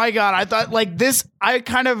 Oh my God. I thought I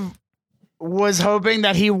kind of was hoping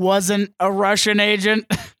that he wasn't a Russian agent.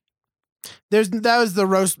 That was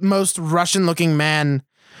the most Russian looking man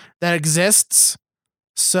that exists.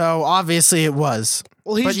 So obviously it was.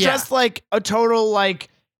 Well, he's just like a total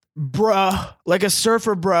bruh, like a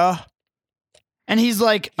surfer bruh. And he's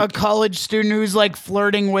like a college student who's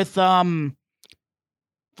flirting with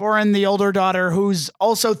Foreign, the older daughter, who's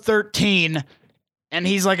also 13, and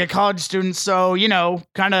he's like a college student, so,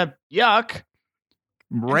 kind of yuck.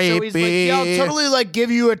 Rapey. So he's like, yeah, I'll totally give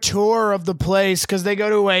you a tour of the place, because they go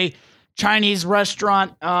to a Chinese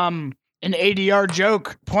restaurant. An ADR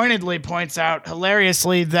joke pointedly points out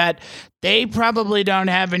hilariously that they probably don't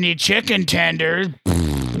have any chicken tenders.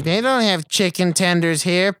 They don't have chicken tenders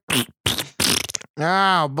here.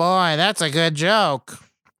 Oh boy, that's a good joke.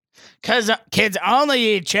 Because kids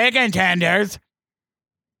only eat chicken tenders.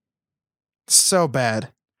 So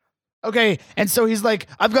bad. Okay, and so he's like,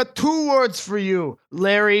 I've got 2 words for you,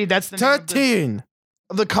 Larry. That's the name 13.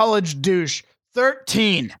 of the college douche.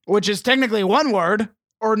 13, which is technically 1 word,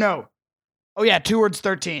 or no. Oh yeah, 2 words,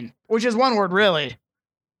 13, which is 1 word, really.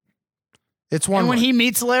 It's one And when word. he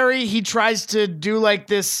meets Larry, he tries to do like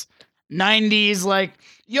this 90s, like,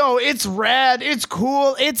 yo, it's rad, it's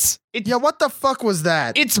cool, it's Yeah, what the fuck was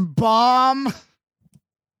that? it's bomb.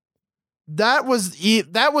 That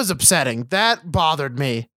was upsetting. That bothered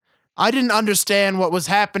me. I didn't understand what was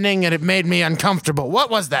happening, and it made me uncomfortable. What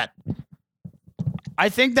was that? I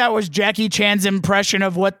think that was Jackie Chan's impression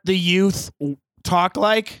of what the youth talk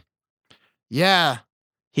like. Yeah,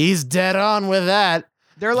 he's dead on with that.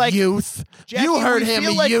 They're like, youth. Jackie, You heard we him,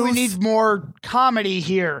 feel like youth. we need more comedy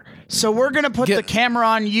here. So we're going to put the camera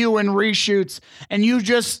on you in reshoots, and you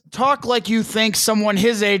just talk like you think someone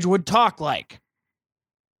his age would talk like.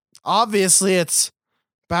 Obviously, it's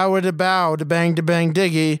bow to bow to bang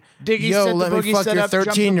diggy. Diggy Yo, set the let me boogie, fuck set your up, jump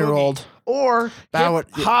the 13-year-old. boogie. Or Bow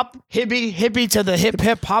hip, hop, hippie to the hip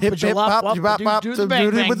hop, Hip hip hop, you bop bop, do the the bang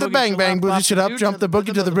booty bang, with the bang bang, booty shit up, jump the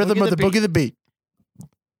boogie to the rhythm of the boogie the beat.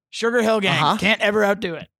 Sugar Hill Gang, Uh-huh. can't ever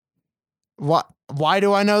outdo it. What? Why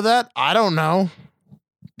do I know that? I don't know.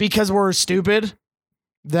 Because we're stupid.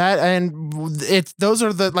 That and those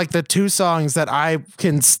are the 2 songs that I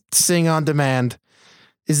can sing on demand.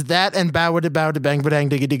 Is that and bow to bang bang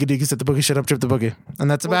diggy diggy diggy set the boogie shit up trip the boogie, and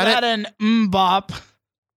that's about that it. and bop.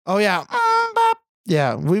 Oh yeah, bop.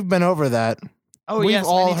 Yeah, we've been over that. Oh we've yes,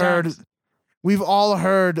 all many heard. times. We've all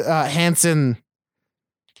heard Hanson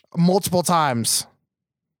multiple times.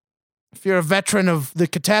 If you're a veteran of the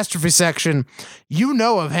catastrophe section, you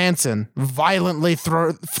know of Hanson violently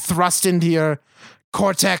thrust into your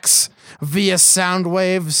cortex via sound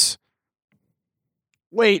waves.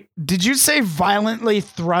 Wait, did you say violently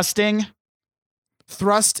thrusting?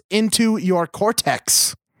 Thrust into your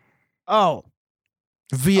cortex Oh,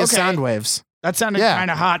 via Okay. sound waves. that sounded Yeah.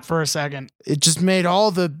 kind of hot for a second. It just made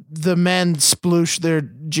all the men sploosh their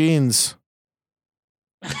jeans.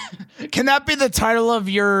 Can that be the title of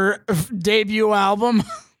your debut album?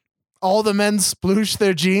 All the men sploosh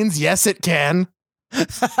their jeans? Yes, it can.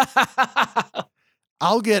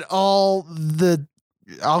 I'll get all that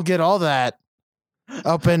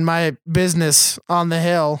up in my business on the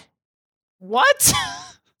hill. What?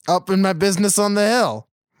 Up in my business on the hill.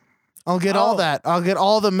 I'll get all Oh. that. I'll get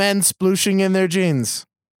all the men splooshing in their jeans.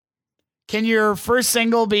 Can your first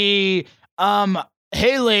single be,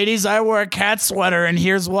 hey ladies, I wear a cat sweater and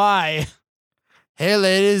here's why? Hey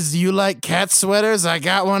ladies, you like cat sweaters? I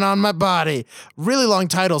got one on my body. Really long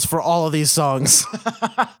titles for all of these songs.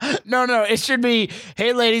 No, it should be,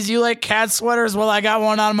 hey ladies, you like cat sweaters? Well, I got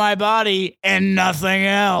one on my body and nothing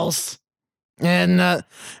else. And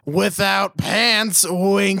without pants,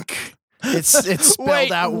 wink. It's spelled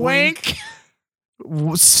Wait, out wink.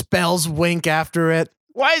 Spells wink after it.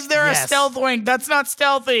 Why is there Yes. a stealth wink? That's not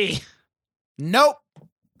stealthy. Nope.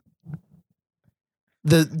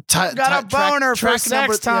 Got a boner for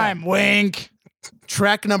sex time. Wink.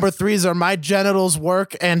 Track number 3s are my genitals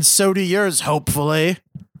work, and so do yours, hopefully.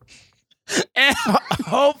 And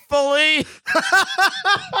hopefully.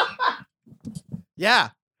 Yeah.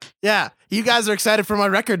 Yeah. You guys are excited for my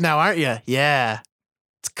record now, aren't you? Yeah.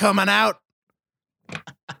 It's coming out.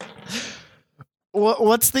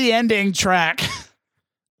 What's the ending track?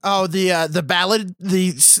 Oh, the ballad,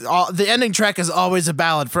 the ending track is always a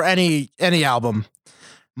ballad for any album.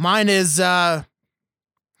 Mine is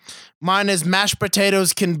mashed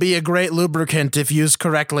potatoes can be a great lubricant if used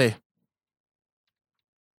correctly.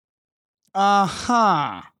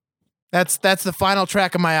 Uh-huh. That's the final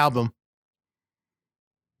track of my album.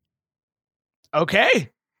 Okay.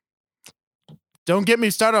 Don't get me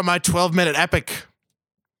started on my 12-minute epic.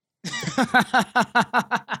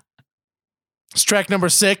 It's track number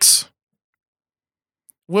 6.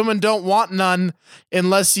 Women don't want none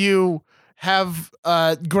unless you have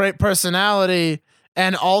a great personality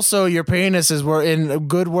and also your penises were in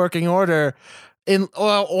good working order.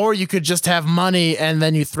 Or you could just have money and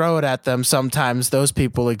then you throw it at them. Sometimes those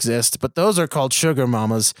people exist, but those are called sugar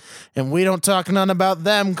mamas, and we don't talk none about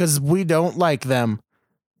them because we don't like them.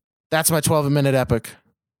 That's my 12-minute epic.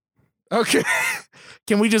 Okay.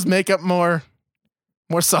 Can we just make up more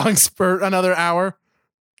songs for another hour?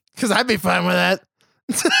 Because I'd be fine with that.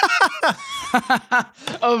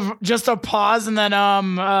 Of just a pause and then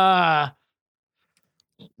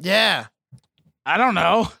Yeah. I don't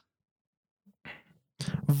know.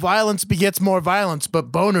 Violence begets more violence,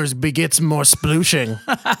 but boners begets more splooshing.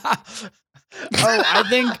 I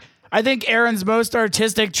think I think Aaron's most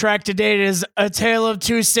artistic track to date is A Tale of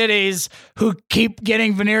Two Cities who keep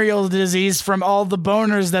getting venereal disease from all the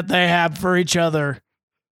boners that they have for each other.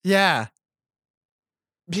 Yeah.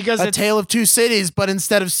 Because A it's Tale of Two Cities, but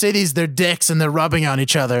instead of cities, they're dicks and they're rubbing on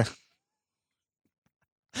each other.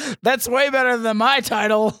 That's way better than my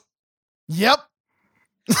title. Yep.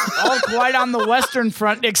 All quiet on the Western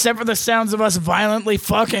Front, except for the sounds of us violently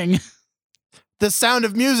fucking. The Sound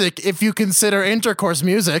of Music, if you consider intercourse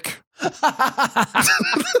music.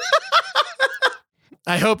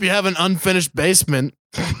 I hope you have an unfinished basement.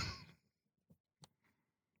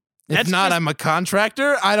 If not, I'm a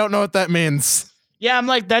contractor. I don't know what that means. Yeah, I'm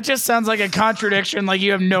like, that just sounds like a contradiction. Like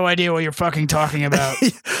you have no idea what you're fucking talking about.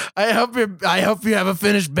 I hope you have a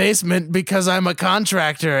finished basement because I'm a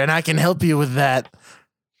contractor and I can help you with that.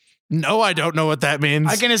 No, I don't know what that means.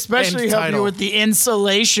 I can especially help you with the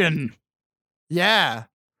insulation. Yeah,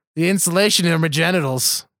 the insulation in my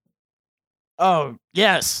genitals. Oh,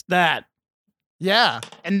 yes, that. Yeah.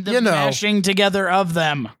 And the mashing together of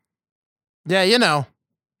them. Yeah, you know.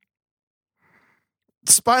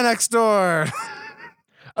 Spy Next Door.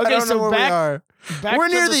 Okay, so back we're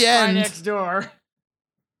near the end. Next Door.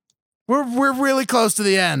 We're really close to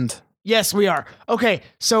the end. Yes, we are. Okay,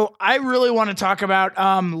 so I really want to talk about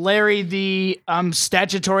Larry, the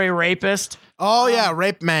statutory rapist. Oh yeah,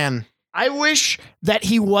 rape man. I wish that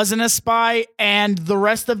he wasn't a spy and the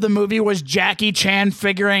rest of the movie was Jackie Chan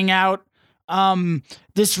figuring out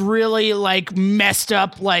this really like messed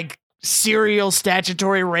up like serial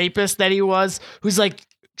statutory rapist that he was, who's like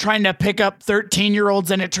trying to pick up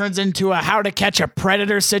 13-year-olds and it turns into a How to Catch a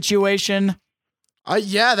Predator situation.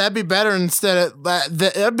 Yeah, that'd be better instead of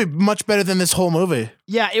that'd be much better than this whole movie.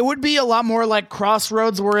 Yeah, it would be a lot more like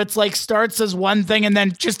Crossroads where it's like starts as one thing and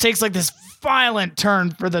then just takes like this violent turn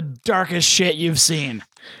for the darkest shit you've seen.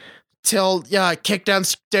 Till kick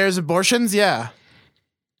downstairs abortions, yeah.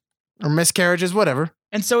 Or miscarriages, whatever.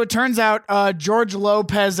 And so it turns out George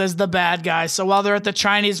Lopez is the bad guy. So while they're at the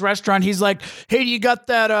Chinese restaurant, he's like, "Hey, you got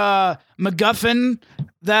that MacGuffin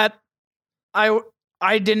that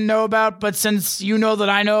I didn't know about, but since you know that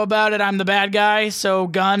I know about it, I'm the bad guy, so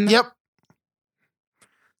gun." Yep.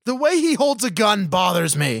 The way he holds a gun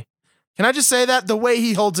bothers me. Can I just say that? The way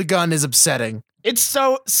he holds a gun is upsetting. It's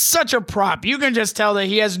such a prop. You can just tell that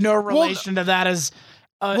he has no relation to that as...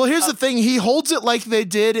 here's the thing. He holds it like they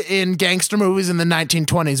did in gangster movies in the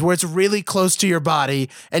 1920s, where it's really close to your body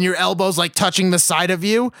and your elbow's like touching the side of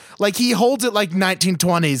you. Like he holds it like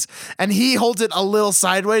 1920s, and he holds it a little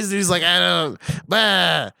sideways. And he's like, I don't,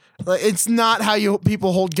 like, it's not how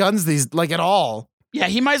people hold guns at all. Yeah,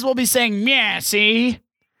 he might as well be saying, "Yeah, see."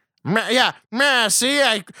 Yeah, see,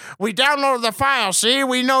 we downloaded the file. See,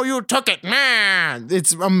 we know you took it.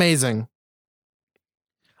 It's amazing.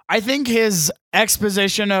 I think his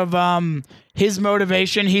exposition of his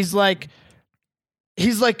motivation, he's like,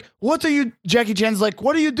 "What are you," Jackie Chan's like,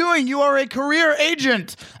 "What are you doing? You are a career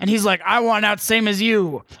agent." And he's like, "I want out same as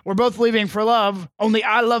you. We're both leaving for love, only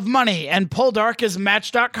I love money, and Poldark is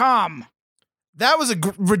Match.com. That was a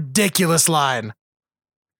ridiculous line.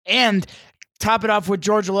 And top it off with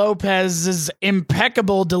George Lopez's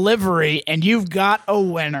impeccable delivery, and you've got a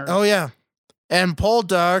winner. Oh, yeah. And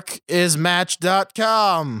Poldark is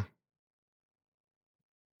Match.com.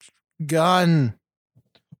 Gun.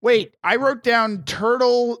 Wait, I wrote down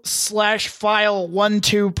turtle/file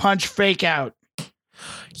 1-2 punch fake out.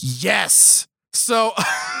 Yes. So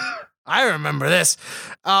I remember this.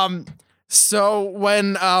 So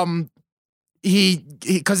when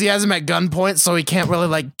because he has him at gunpoint, so he can't really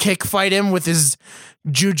like kick fight him with his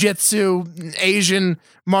jujitsu, Asian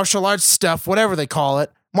martial arts stuff, whatever they call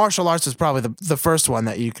it. Martial arts is probably the first one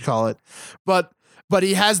that you could call it. But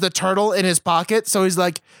he has the turtle in his pocket, so he's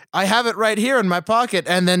like, I have it right here in my pocket.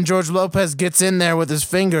 And then George Lopez gets in there with his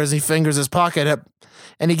fingers. He fingers his pocket up,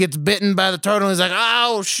 and he gets bitten by the turtle. And he's like,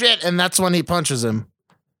 oh, shit. And that's when he punches him.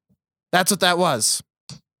 That's what that was.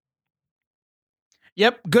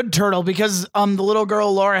 Yep, good turtle, because the little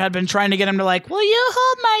girl Laura had been trying to get him to like, will you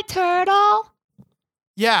hold my turtle?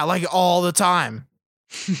 Yeah, like all the time.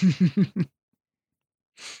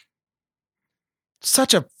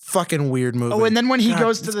 Such a fucking weird movie. Oh, and then when he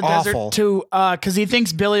goes to the awful. desert to, because he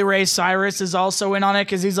thinks Billy Ray Cyrus is also in on it,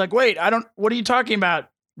 because he's like, wait, what are you talking about?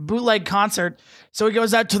 Bootleg concert. So he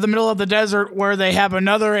goes out to the middle of the desert where they have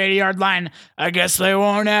another 80-yard line. I guess they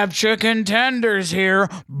won't have chicken tenders here.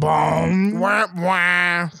 Boom. Wah,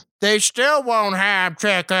 wah. They still won't have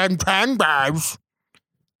chicken tenders.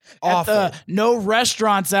 Awful. No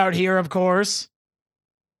restaurants out here, of course.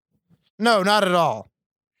 No, not at all.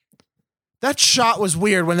 That shot was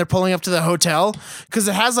weird when they're pulling up to the hotel, because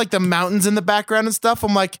it has like the mountains in the background and stuff.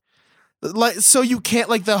 I'm like, Like, so you can't,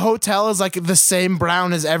 like, the hotel is like the same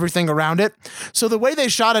brown as everything around it. So the way they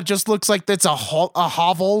shot it just looks like it's a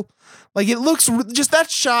hovel. Like, it looks just,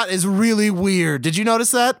 that shot is really weird. Did you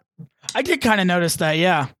notice that? I did kind of notice that,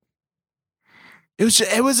 yeah.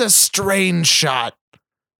 It was a strange shot.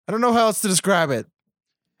 I don't know how else to describe it.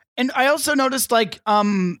 And I also noticed, like,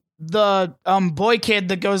 the boy kid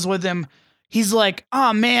that goes with him, he's like,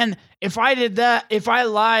 oh man, if I did that, if I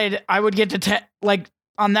lied, I would get like,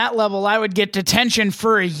 on that level, I would get detention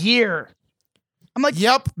for a year. I'm like,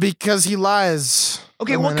 yep, because he lies.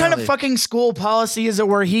 Okay, what kind of fucking school policy is it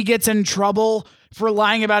where he gets in trouble for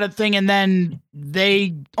lying about a thing and then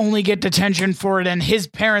they only get detention for it and his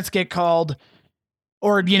parents get called,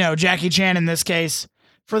 or, you know, Jackie Chan in this case,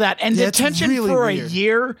 for that, and detention really for weird. A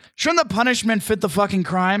year? Shouldn't the punishment fit the fucking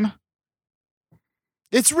crime?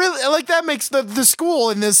 It's really, like, that makes the school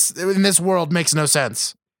in this world makes no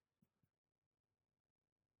sense.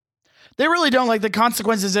 They really don't. Like, the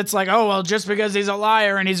consequences, it's like, oh, well, just because he's a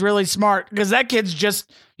liar and he's really smart, because that kid's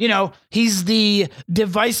just, you know, he's the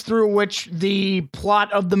device through which the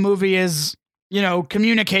plot of the movie is, you know,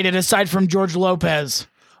 communicated, aside from George Lopez.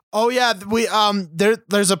 Oh yeah, we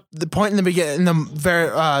there's the point in the beginning, in the very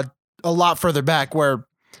a lot further back, where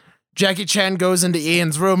Jackie Chan goes into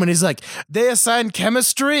Ian's room and he's like, they assigned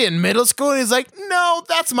chemistry in middle school, and he's like, no,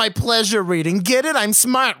 that's my pleasure reading. Get it? I'm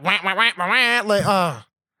smart. Like,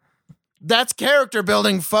 that's character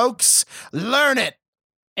building, folks. Learn it.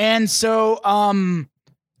 And so,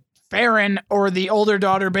 Farron, or the older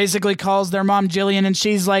daughter, basically calls their mom Jillian, and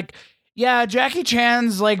she's like, yeah, Jackie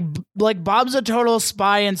Chan's like Bob's a total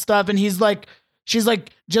spy and stuff. And she's like,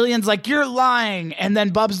 Jillian's like, you're lying. And then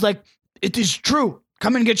Bob's like, it is true.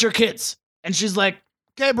 Come and get your kids. And she's like,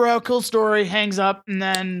 okay, bro, cool story. Hangs up. And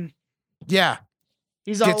then, yeah,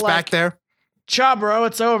 he's all gets like, back there. Cha, bro,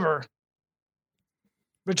 it's over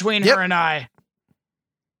between her and I.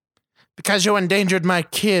 Because you endangered my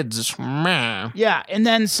kids. Yeah. And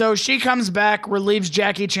then so she comes back, relieves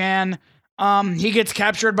Jackie Chan. He gets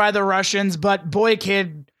captured by the Russians, but boy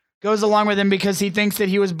kid goes along with him because he thinks that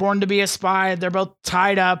he was born to be a spy. They're both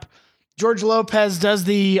tied up. George Lopez does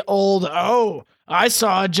the old, oh, I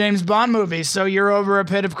saw a James Bond movie, so you're over a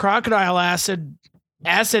pit of crocodile acid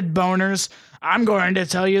boners. I'm going to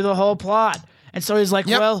tell you the whole plot. And so he's like,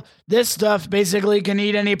 well, this stuff basically can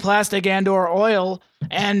eat any plastic and or oil,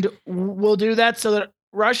 and we'll do that so that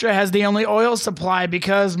Russia has the only oil supply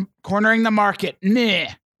because cornering the market. Meh.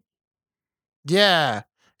 Yeah,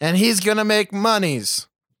 and he's gonna make monies.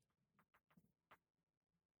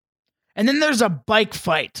 And then there's a bike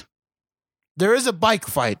fight. There is a bike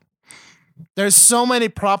fight. There's so many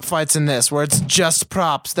prop fights in this where it's just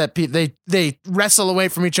props that they wrestle away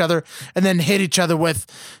from each other and then hit each other with,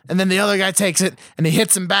 and then the other guy takes it and he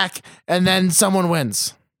hits him back, and then someone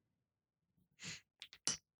wins.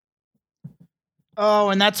 Oh,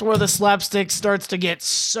 and that's where the slapstick starts to get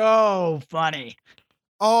so funny.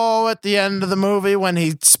 Oh, at the end of the movie when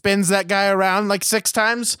he spins that guy around like 6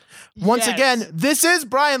 times. Once again, this is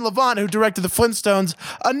Brian Levant, who directed The Flintstones,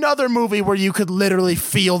 another movie where you could literally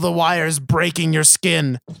feel the wires breaking your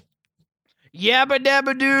skin. Yabba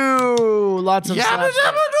dabba doo. Lots of yabba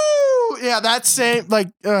dabba doo. Yeah, that same, like,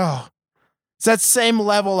 it's that same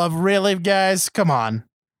level of really, guys? Come on.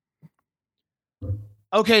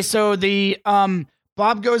 Okay, so the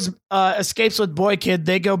Bob goes escapes with Boy Kid.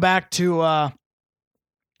 They go back to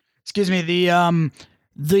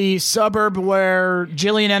the suburb where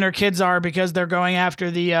Jillian and her kids are because they're going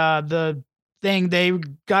after the thing. They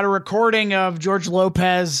got a recording of George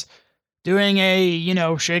Lopez doing a, you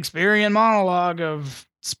know, Shakespearean monologue of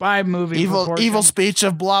spy movie. Evil speech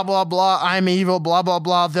of blah, blah, blah. I'm evil, blah, blah,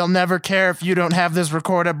 blah. They'll never care if you don't have this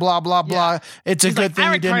recorded, blah, blah, blah. It's a good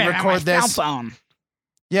thing you didn't record this.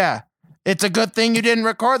 Yeah. It's a good thing you didn't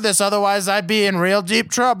record this, otherwise I'd be in real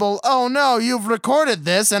deep trouble. Oh no, you've recorded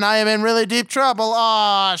this and I am in really deep trouble.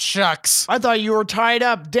 Aw, shucks. I thought you were tied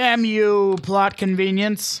up. Damn you, plot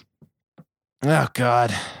convenience. Oh,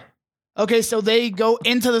 God. Okay, so they go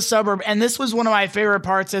into the suburb, and this was one of my favorite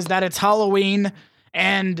parts, is that it's Halloween,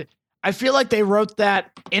 and I feel like they wrote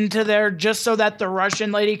that into there just so that the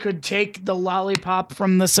Russian lady could take the lollipop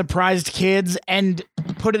from the surprised kids and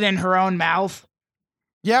put it in her own mouth.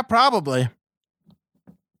 Yeah, probably.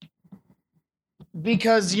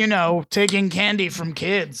 Because, you know, taking candy from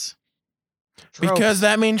kids. Tropes. Because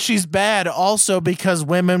that means she's bad. Also because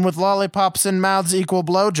women with lollipops in mouths equal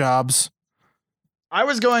blowjobs. I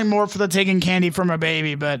was going more for the taking candy from a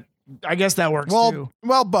baby, but I guess that works too.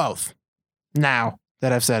 Well, both. Now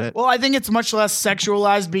that I've said it. Well, I think it's much less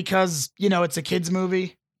sexualized because, you know, it's a kid's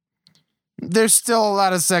movie. There's still a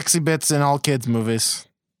lot of sexy bits in all kids' movies.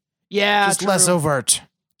 Yeah, just true. less overt.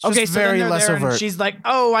 Just Okay, so very then they're less there overt. and she's like,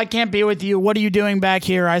 "Oh, I can't be with you. What are you doing back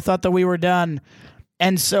here? I thought that we were done."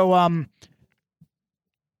 And so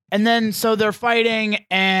so they're fighting,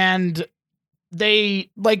 and they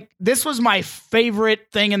this was my favorite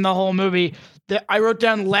thing in the whole movie. That I wrote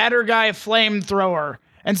down ladder guy flamethrower.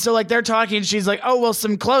 And so like they're talking, and she's like, "Oh, well,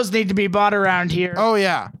 some clothes need to be bought around here." Oh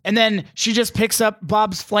yeah. And then she just picks up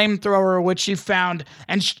Bob's flamethrower, which she found,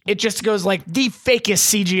 and it just goes like the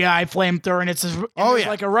fakest CGI flamethrower, and there's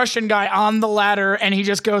like a Russian guy on the ladder, and he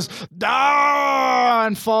just goes "Ah!"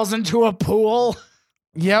 and falls into a pool.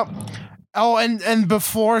 Yep. Oh, and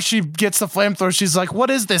before she gets the flamethrower, she's like, "What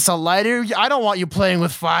is this? A lighter? I don't want you playing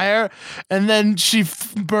with fire." And then she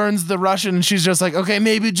burns the Russian, and she's just like, "Okay,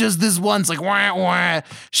 maybe just this once." Like, wah wah,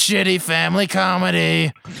 shitty family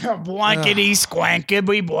comedy. Blankety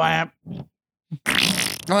squankety blamp.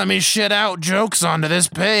 Let me shit out jokes onto this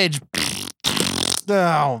page.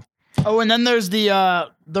 Oh. Oh, and then there's the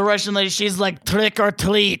Russian lady. She's like trick or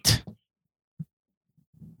treat.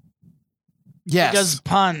 Yes. Because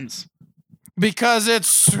puns. Because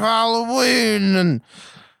it's Halloween, and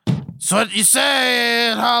it's what you say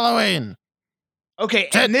at Halloween. Okay,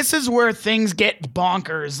 and this is where things get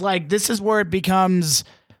bonkers. Like, this is where it becomes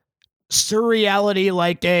surreality,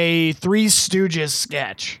 like a Three Stooges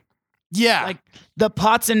sketch. Yeah. Like the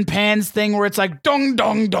pots and pans thing where it's like dong,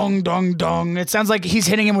 dong, dong, dong, dong. It sounds like he's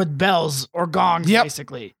hitting him with bells or gongs,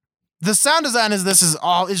 basically. The sound design it's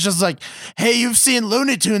just like, hey, you've seen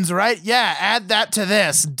Looney Tunes, right? Yeah, add that to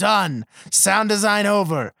this. Done. Sound design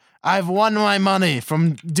over. I've won my money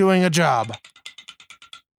from doing a job.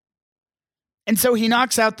 And so he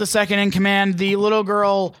knocks out the second in command. The little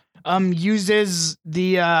girl uses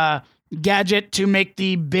the gadget to make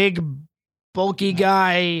the big, bulky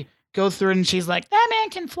guy go through it, and she's like, "That man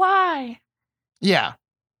can fly." Yeah.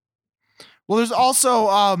 Well, there's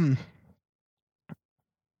also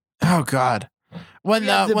oh God, when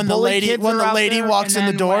the lady walks in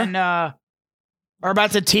the door, when, are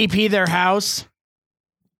about to TP their house.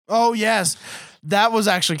 Oh yes, that was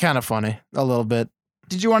actually kind of funny a little bit.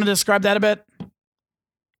 Did you want to describe that a bit?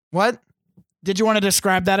 What? Did you want to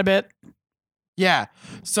describe that a bit? Yeah.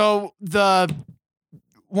 So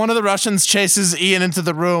one of the Russians chases Ian into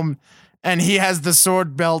the room, and he has the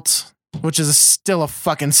sword belt, which is still a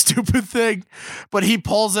fucking stupid thing, but he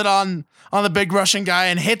pulls it on the big Russian guy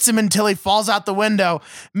and hits him until he falls out the window.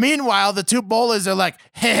 Meanwhile, the two bullies are like,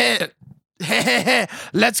 hey,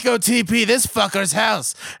 let's go TP this fucker's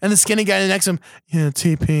house. And the skinny guy next to him, yeah,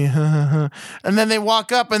 TP. And then they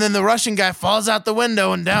walk up, and then the Russian guy falls out the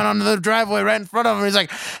window and down onto the driveway right in front of him. He's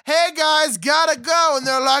like, hey guys, gotta go. And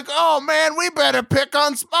they're like, oh man, we better pick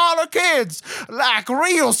on smaller kids, like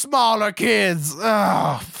real smaller kids.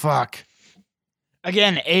 Oh, fuck.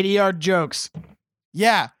 Again, ADR jokes.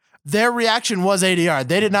 Yeah, their reaction was ADR.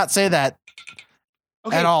 They did not say that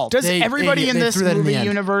at all. Does everybody in this movie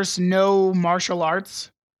universe know martial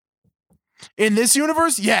arts? In this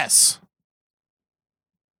universe, yes.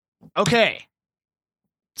 Okay.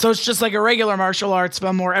 So it's just like a regular martial arts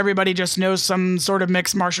film where everybody just knows some sort of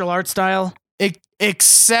mixed martial arts style?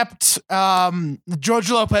 Except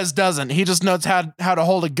George Lopez doesn't. He just knows how to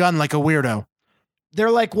hold a gun like a weirdo. They're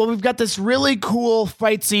like, well, we've got this really cool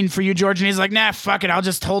fight scene for you, George. And he's like, nah, fuck it. I'll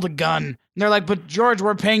just hold a gun. And they're like, but George,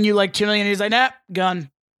 we're paying you like $2 million. And he's like, nah, gun.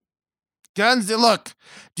 Guns. Look,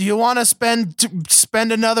 do you want to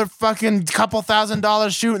spend another fucking couple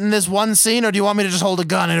 $1,000s shooting this one scene, or do you want me to just hold a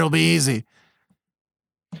gun and it'll be easy?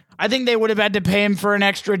 I think they would have had to pay him for an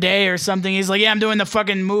extra day or something. He's like, yeah, I'm doing the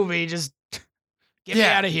fucking movie. Just get me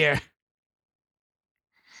out of here.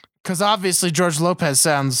 Because obviously George Lopez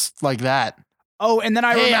sounds like that. Oh, and then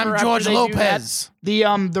I remember I'm George Lopez.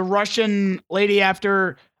 That, the Russian lady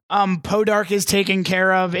after Podark is taken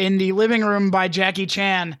care of in the living room by Jackie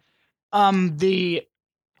Chan. The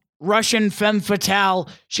Russian femme fatale,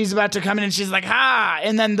 she's about to come in and she's like, ha!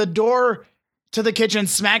 And then the door to the kitchen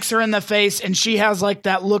smacks her in the face, and she has like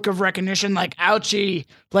that look of recognition, like ouchie,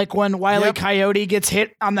 like when Wile E. Coyote gets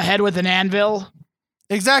hit on the head with an anvil.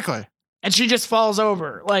 Exactly. And she just falls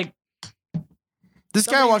over. Like, this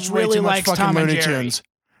guy watched way too much fucking Looney Tunes.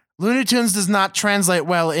 Looney Tunes does not translate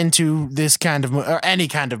well into this kind of or any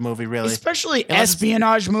kind of movie, really. Especially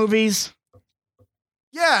espionage movies.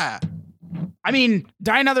 Yeah. I mean,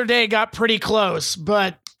 Die Another Day got pretty close,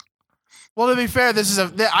 but... Well, to be fair,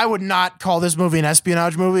 I would not call this movie an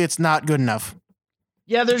espionage movie. It's not good enough.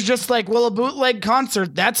 Yeah, there's just like, well, a bootleg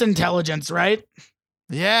concert, that's intelligence, right?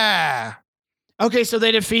 Yeah. Okay, so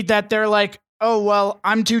they defeat that. They're like, oh, well,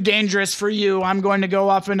 I'm too dangerous for you. I'm going to go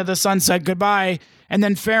off into the sunset. Goodbye. And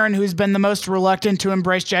then Farron, who's been the most reluctant to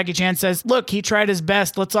embrace Jackie Chan, says, look, he tried his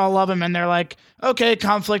best. Let's all love him. And they're like, okay,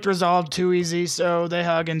 conflict resolved, too easy. So they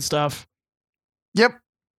hug and stuff. Yep.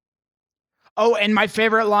 Oh, and my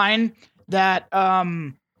favorite line that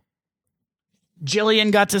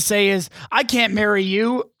Jillian got to say is, I can't marry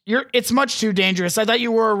you. It's much too dangerous. I thought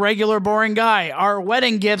you were a regular, boring guy. Our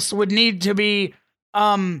wedding gifts would need to be,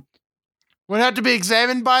 would have to be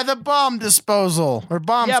examined by the bomb disposal or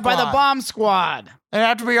bomb squad. Yeah, by the bomb squad. They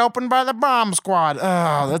have to be opened by the bomb squad.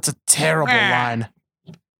 Oh, that's a terrible line.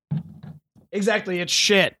 Exactly, it's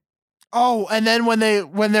shit. Oh, and then when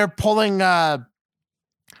they're pulling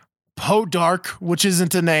Poe Dark, which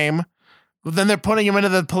isn't a name, but then they're putting him into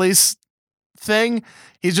the police thing.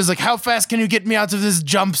 He's just like, how fast can you get me out of this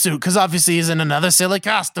jumpsuit? Because obviously he's in another silly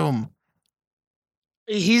costume.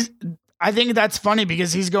 I think that's funny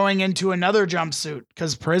because he's going into another jumpsuit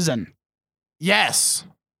because prison. Yes.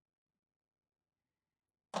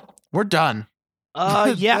 We're done.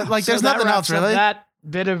 Yeah. Like, there's nothing else, really. That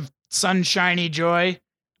bit of sunshiny joy.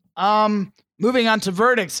 Moving on to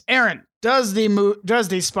verdicts. Aaron, does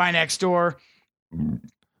the Spy Next Door...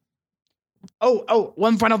 Oh,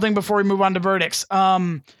 one final thing before we move on to verdicts.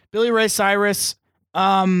 Billy Ray Cyrus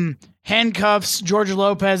handcuffs George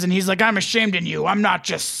Lopez, and he's like, I'm ashamed in you. I'm not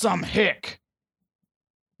just some hick.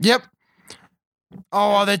 Yep.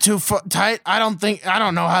 Oh, are they too tight? I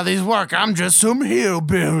don't know how these work. I'm just some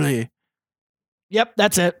hillbilly. Yep,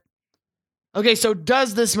 that's it. Okay, so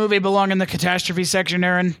does this movie belong in the catastrophe section,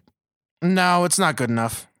 Aaron? No, it's not good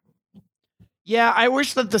enough. Yeah, I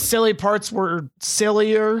wish that the silly parts were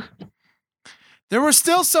sillier. There were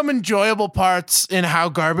still some enjoyable parts in how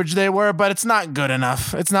garbage they were, but it's not good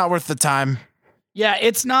enough. It's not worth the time. Yeah,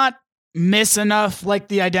 it's not miss enough like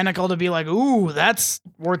the Identical to be like, ooh, that's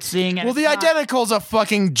worth seeing. Well, the Identical's a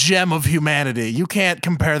fucking gem of humanity. You can't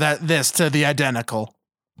compare this to the Identical.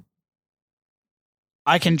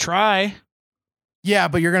 I can try. Yeah,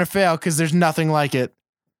 but you're gonna fail because there's nothing like it.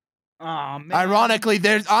 Oh, man. Ironically,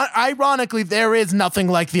 there is nothing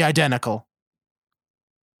like the Identical.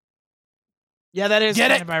 Yeah, that is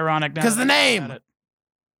kind of ironic. Because the name.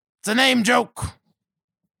 It's a name joke.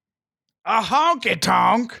 A honky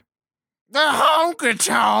tonk. The honky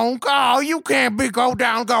tonk. Oh, you can't go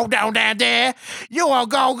down there. You will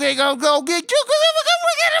go get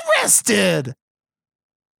arrested.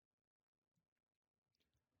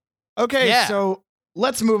 Okay, Yeah. So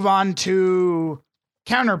let's move on to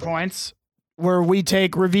Counterpoints, where we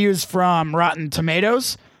take reviews from Rotten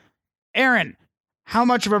Tomatoes. Aaron, how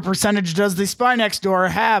much of a percentage does the Spy Next Door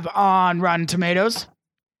have on Rotten Tomatoes?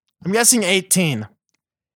 I'm guessing 18.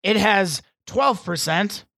 It has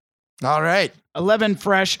 12%. All right. 11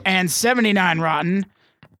 fresh and 79 rotten.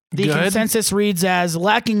 The Good. consensus reads as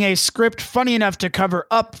lacking a script funny enough to cover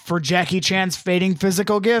up for Jackie Chan's fading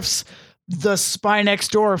physical gifts. The Spy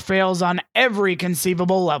Next Door fails on every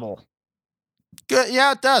conceivable level. Good.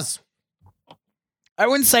 Yeah, it does. I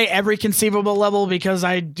wouldn't say every conceivable level because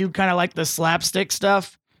I do kind of like the slapstick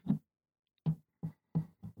stuff.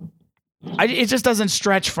 It just doesn't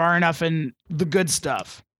stretch far enough in the good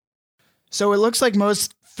stuff. So it looks like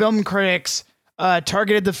most film critics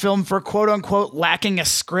targeted the film for quote-unquote lacking a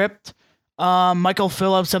script. Michael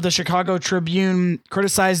Phillips of the Chicago Tribune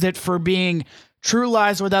criticized it for being true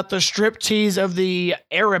lies without the striptease of the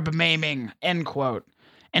Arab maiming, end quote.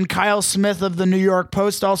 And Kyle Smith of the New York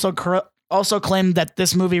Post also claimed that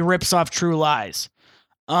this movie rips off True Lies.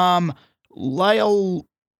 Lyle,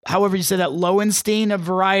 however you say that, Lowenstein of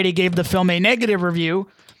Variety gave the film a negative review,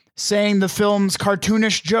 saying the film's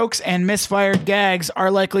cartoonish jokes and misfired gags are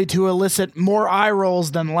likely to elicit more eye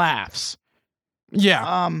rolls than laughs.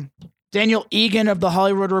 Yeah. Daniel Egan of The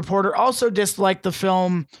Hollywood Reporter also disliked the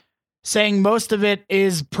film, saying most of it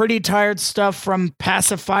is pretty tired stuff from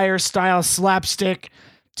pacifier-style slapstick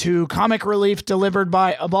to comic relief delivered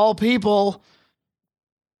by, of all people,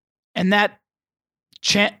 and that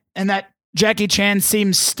Jackie Chan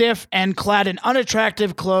seems stiff and clad in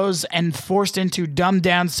unattractive clothes and forced into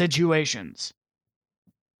dumbed-down situations.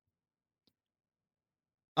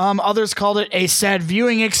 Others called it a sad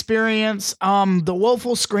viewing experience. The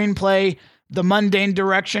woeful screenplay, the mundane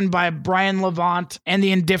direction by Brian Levant, and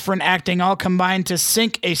the indifferent acting all combined to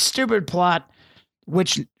sink a stupid plot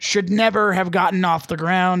which should never have gotten off the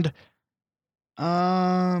ground.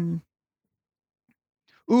 Someone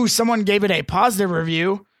gave it a positive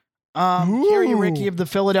review. Carrie Rickey of the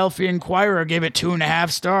Philadelphia Inquirer gave it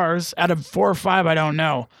 2.5 stars out of 4 or 5. I don't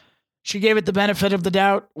know. She gave it the benefit of the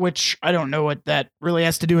doubt, which I don't know what that really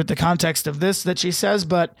has to do with the context of this that she says,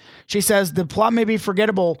 but she says the plot may be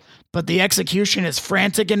forgettable, but the execution is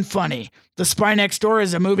frantic and funny. The Spy Next Door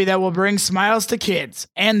is a movie that will bring smiles to kids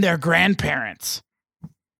and their grandparents.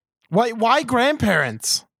 Why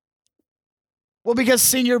grandparents? Well, because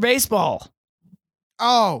senior baseball.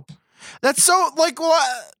 Oh, that's so like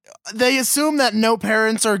what they assume that no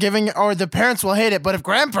parents are giving, or the parents will hate it, but if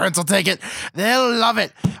grandparents will take it, they'll love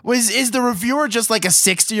it. Is the reviewer just like a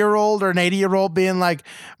 60-year-old or an 80-year-old being like,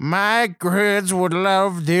 my kids would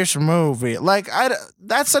love this movie? Like,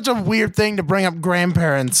 that's such a weird thing to bring up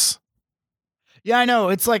grandparents. Yeah, I know.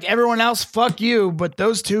 It's like everyone else, fuck you, but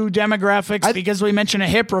those two demographics, because we mentioned a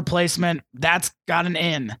hip replacement, that's got an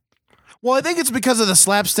in. Well, I think it's because of the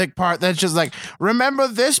slapstick part that's just like, remember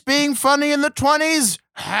this being funny in the 20s?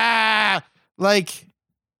 Ha! Like,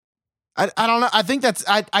 I don't know. I think that's,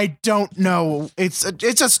 I don't know. It's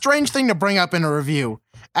a strange thing to bring up in a review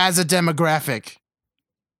as a demographic.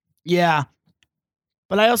 Yeah.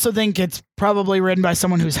 But I also think it's probably written by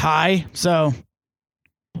someone who's high, so.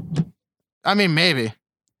 I mean, maybe.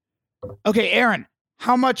 Okay, Aaron,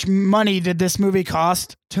 how much money did this movie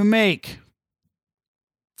cost to make?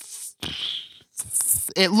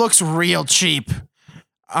 It looks real cheap.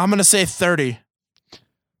 I'm going to say 30.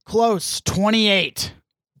 Close, 28.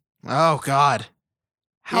 Oh, God.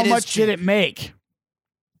 How much did it make?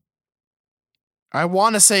 I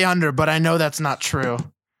want to say under, but I know that's not true.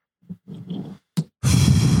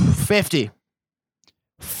 50.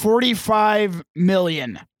 45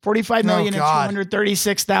 million.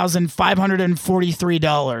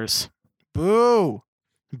 $45,236,543. Boo.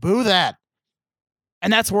 Boo that.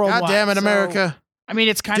 And that's worldwide. God damn it, America. I mean,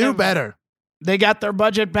 it's kind of... Do better. They got their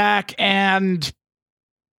budget back and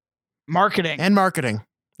marketing.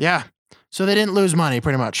 Yeah. So they didn't lose money,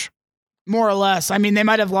 pretty much. More or less. I mean, they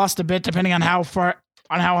might have lost a bit depending on how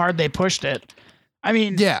hard they pushed it. I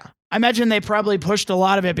mean, yeah. I imagine they probably pushed a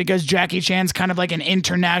lot of it because Jackie Chan's kind of like an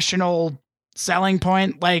international selling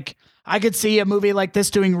point. Like, I could see a movie like this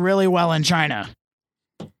doing really well in China.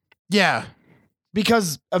 Yeah.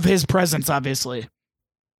 Because of his presence, obviously.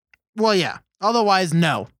 Well, yeah. Otherwise,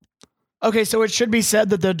 no. Okay, so it should be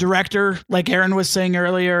said that the director, like Aaron was saying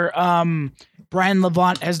earlier, Brian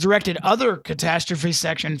Levant, has directed other Catastrophe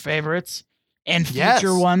Section favorites and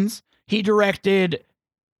future ones. He directed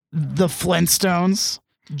The Flintstones,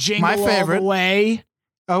 Jingle My favorite. All the Way.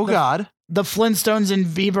 Oh, God. The Flintstones in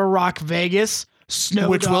Viva Rock Vegas. Snow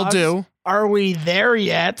Which Dogs, we'll do. Are We There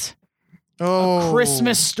Yet? Oh. A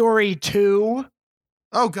Christmas Story 2.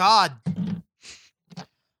 Oh, God.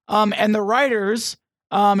 And the writers,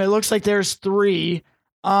 it looks like there's 3.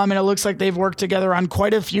 And it looks like they've worked together on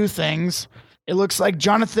quite a few things. It looks like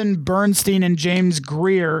Jonathan Bernstein and James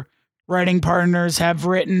Greer, writing partners,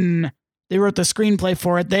 they wrote the screenplay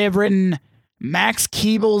for it. They have written Max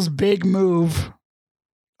Keeble's Big Move.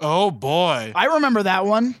 Oh, boy. I remember that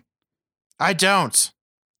one. I don't.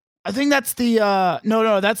 I think that's the,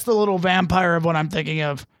 no, that's the little vampire of what I'm thinking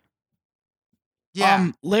of.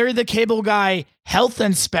 Yeah. Larry the Cable Guy, Health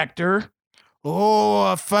Inspector.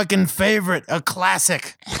 Oh, a fucking favorite. A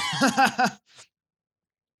classic.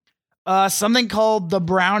 Something called The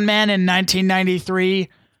Brown Man in 1993.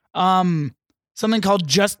 Something called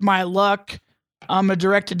Just My Luck. A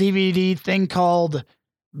direct-to-DVD thing called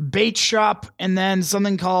Bait Shop. And then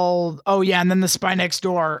something called, and then The Spy Next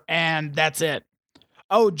Door. And that's it.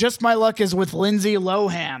 Oh, Just My Luck is with Lindsay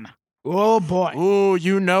Lohan. Oh, boy. Ooh,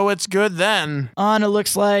 you know it's good then. And it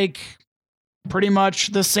looks like pretty much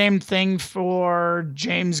the same thing for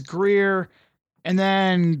James Greer. And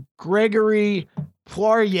then Gregory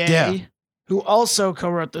Poirier, who also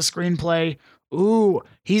co-wrote the screenplay. Ooh,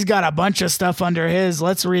 he's got a bunch of stuff under his.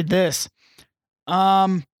 Let's read this.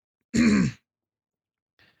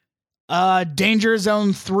 Danger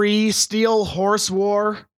Zone 3, Steel Horse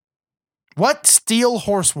War. What? Steel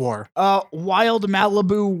Horse War? Wild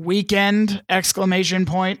Malibu Weekend, !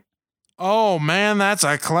 Oh, man, that's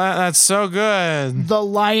that's so good. The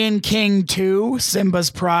Lion King 2,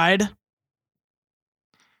 Simba's Pride.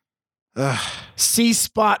 Sea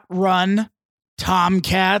Spot Run,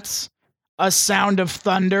 Tomcats, A Sound of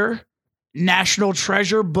Thunder, National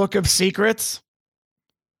Treasure, Book of Secrets.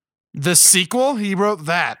 The sequel? He wrote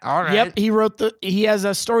that. All right. Yep, he has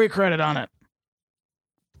a story credit on it.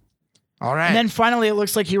 All right. And then finally, it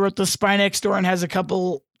looks like he wrote The Spy Next Door and has a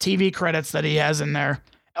couple TV credits that he has in there.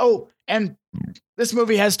 Oh, and this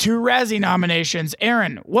movie has 2 Razzie nominations.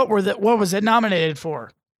 Aaron, what was it nominated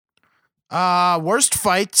for? Worst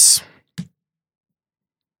fights.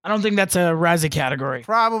 I don't think that's a Razzie category.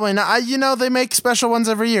 Probably not. They make special ones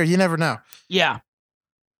every year. You never know. Yeah.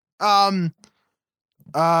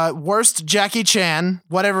 Worst Jackie Chan,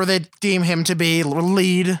 whatever they deem him to be,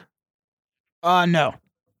 lead. No.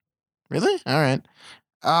 Really? All right.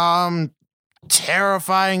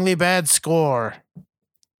 Terrifyingly bad score.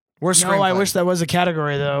 Worst No, screenplay. I wish that was a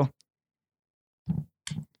category though.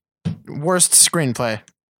 Worst screenplay.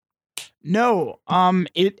 No,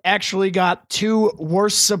 it actually got 2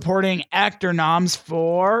 worst supporting actor noms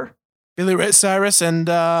for Billy Ray Cyrus and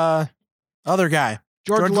other guy.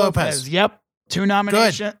 George Lopez. Yep. 2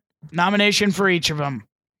 nomination for each of them.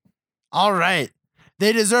 All right.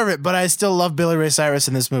 They deserve it, but I still love Billy Ray Cyrus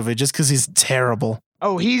in this movie just because he's terrible.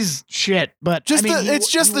 Oh, he's shit, but Just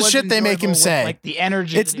it's just the shit they make him say. Like the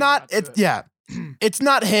energy. It's not. It's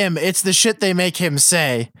not him. It's the shit they make him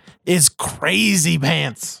say is crazy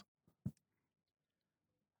pants.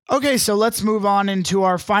 Okay, so let's move on into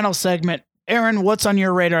our final segment. Aaron, what's on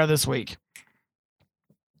your radar this week?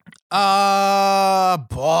 Balls.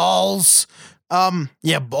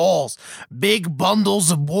 Balls. Big bundles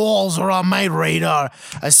of balls are on my radar.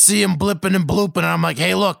 I see them blipping and blooping, and I'm like,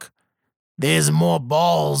 hey, look. There's more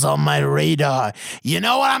balls on my radar. You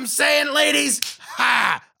know what I'm saying, ladies?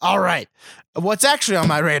 Ha! All right. What's actually on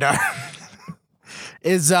my radar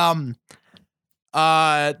is the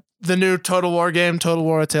new Total War game, Total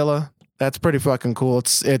War Attila. That's pretty fucking cool.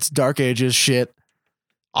 It's Dark Ages shit.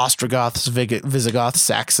 Ostrogoths, Visigoths,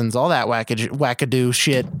 Saxons, all that wackadoo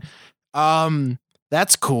shit.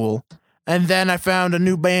 That's cool. And then I found a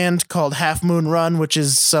new band called Half Moon Run, which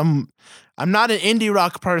is I'm not an indie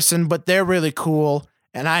rock person, but they're really cool,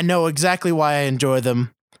 and I know exactly why I enjoy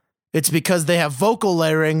them. It's because they have vocal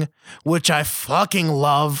layering, which I fucking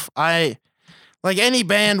love. I like any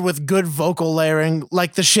band with good vocal layering,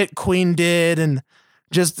 like the shit Queen did, and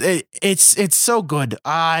just it's so good.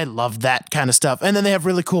 I love that kind of stuff. And then they have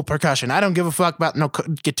really cool percussion. I don't give a fuck about no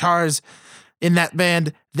guitars in that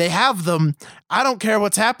band. They have them. I don't care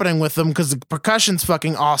what's happening with them because the percussion's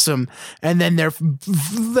fucking awesome. And then they're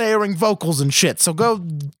layering vocals and shit. So go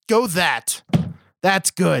that.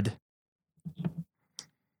 That's good.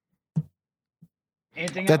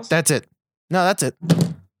 Anything else? That's it. No, that's it.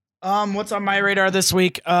 What's on my radar this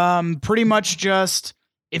week? Pretty much just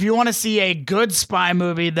if you want to see a good spy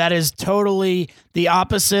movie that is totally the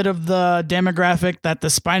opposite of the demographic that the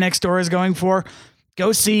Spy Next Door is going for,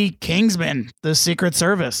 go see Kingsman, The Secret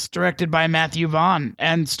Service, directed by Matthew Vaughn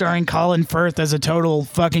and starring Colin Firth as a total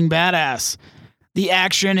fucking badass. The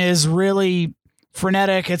action is really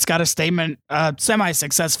frenetic. It's got a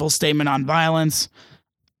semi-successful statement on violence.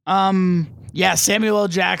 Samuel L.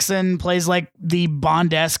 Jackson plays like the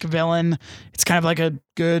Bond-esque villain. It's kind of like a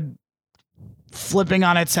good flipping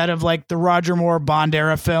on its head of like the Roger Moore Bond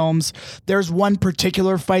era films. There's one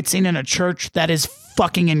particular fight scene in a church that is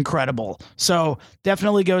fucking incredible. So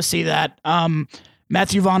definitely go see that.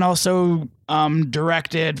 Matthew Vaughn also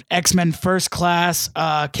directed X-Men First Class,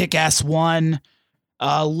 Kick-Ass 1,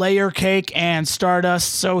 Layer Cake, and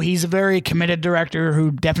Stardust. So he's a very committed director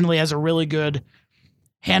who definitely has a really good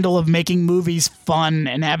handle of making movies fun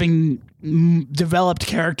and having developed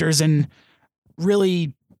characters in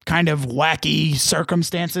really kind of wacky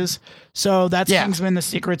circumstances. So that's Kingsman, The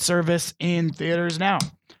Secret Service in theaters now.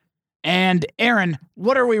 And Aaron,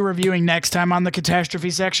 what are we reviewing next time on the catastrophe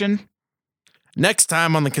section? Next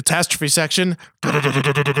time on the catastrophe section,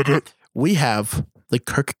 we have the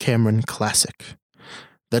Kirk Cameron classic,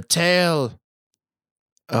 The Tale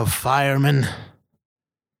of Fireman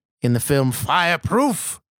in the film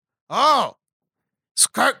Fireproof. Oh, it's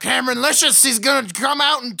Kirk Cameron-licious. He's going to come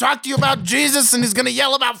out and talk to you about Jesus, and he's going to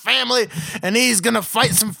yell about family, and he's going to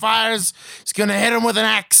fight some fires. He's going to hit him with an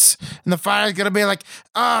axe, and the fire's going to be like,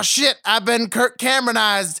 oh, shit, I've been Kirk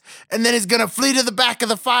Cameronized. And then he's going to flee to the back of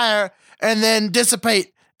the fire and then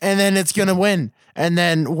dissipate, and then it's going to win. And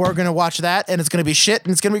then we're going to watch that, and it's going to be shit,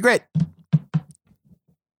 and it's going to be great.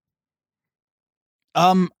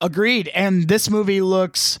 Agreed. And this movie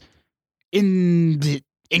looks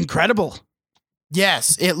incredible.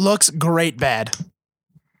 Yes, it looks great bad.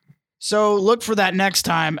 So look for that next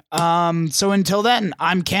time. So until then,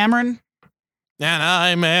 I'm Cameron. And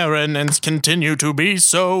I'm Aaron, and continue to be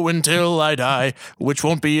so until I die, which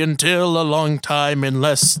won't be until a long time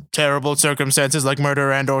unless terrible circumstances like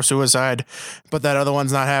murder and or suicide. But that other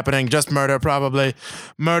one's not happening, just murder probably.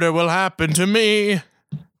 Murder will happen to me.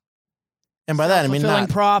 And by that I mean not.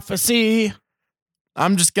 Prophecy.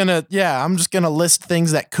 I'm just gonna list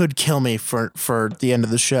things that could kill me for the end of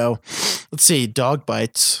the show. Let's see, dog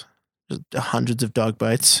bites. Hundreds of dog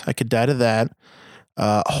bites. I could die to that.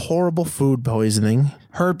 Horrible food poisoning.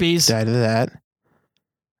 Herpes. Die to that.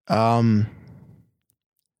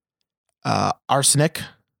 Arsenic.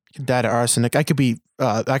 I could die to arsenic. I could be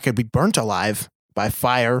I could be burnt alive by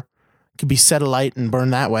fire. Could be set alight and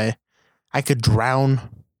burned that way. I could drown.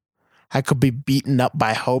 I could be beaten up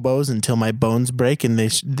by hobos until my bones break and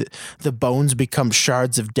the bones become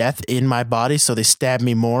shards of death in my body, so they stab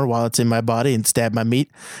me more while it's in my body and stab my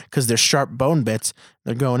meat because they're sharp bone bits.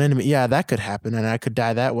 They're going into me. Yeah, that could happen, and I could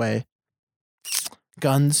die that way.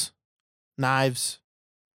 Guns, knives,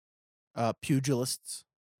 pugilists.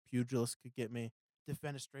 Pugilists could get me.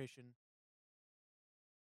 Defenestration.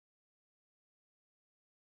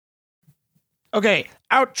 Okay,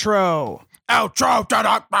 outro. Outro.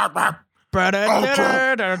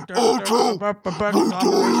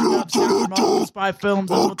 Spy films.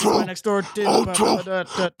 Spy next door.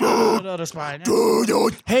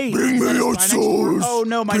 Hey, bring me your sword. Oh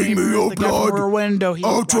no, my Bring me neighbor is your the guy from blood. Rear Window. He's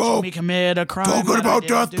watching me commit a crime. Talking about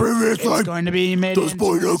death previously. It's going to be made The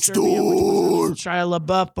Spy Next Door. Shia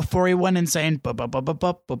LaBeouf before he went insane.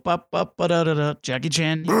 Jackie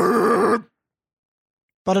Chan.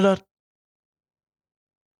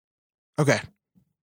 Okay.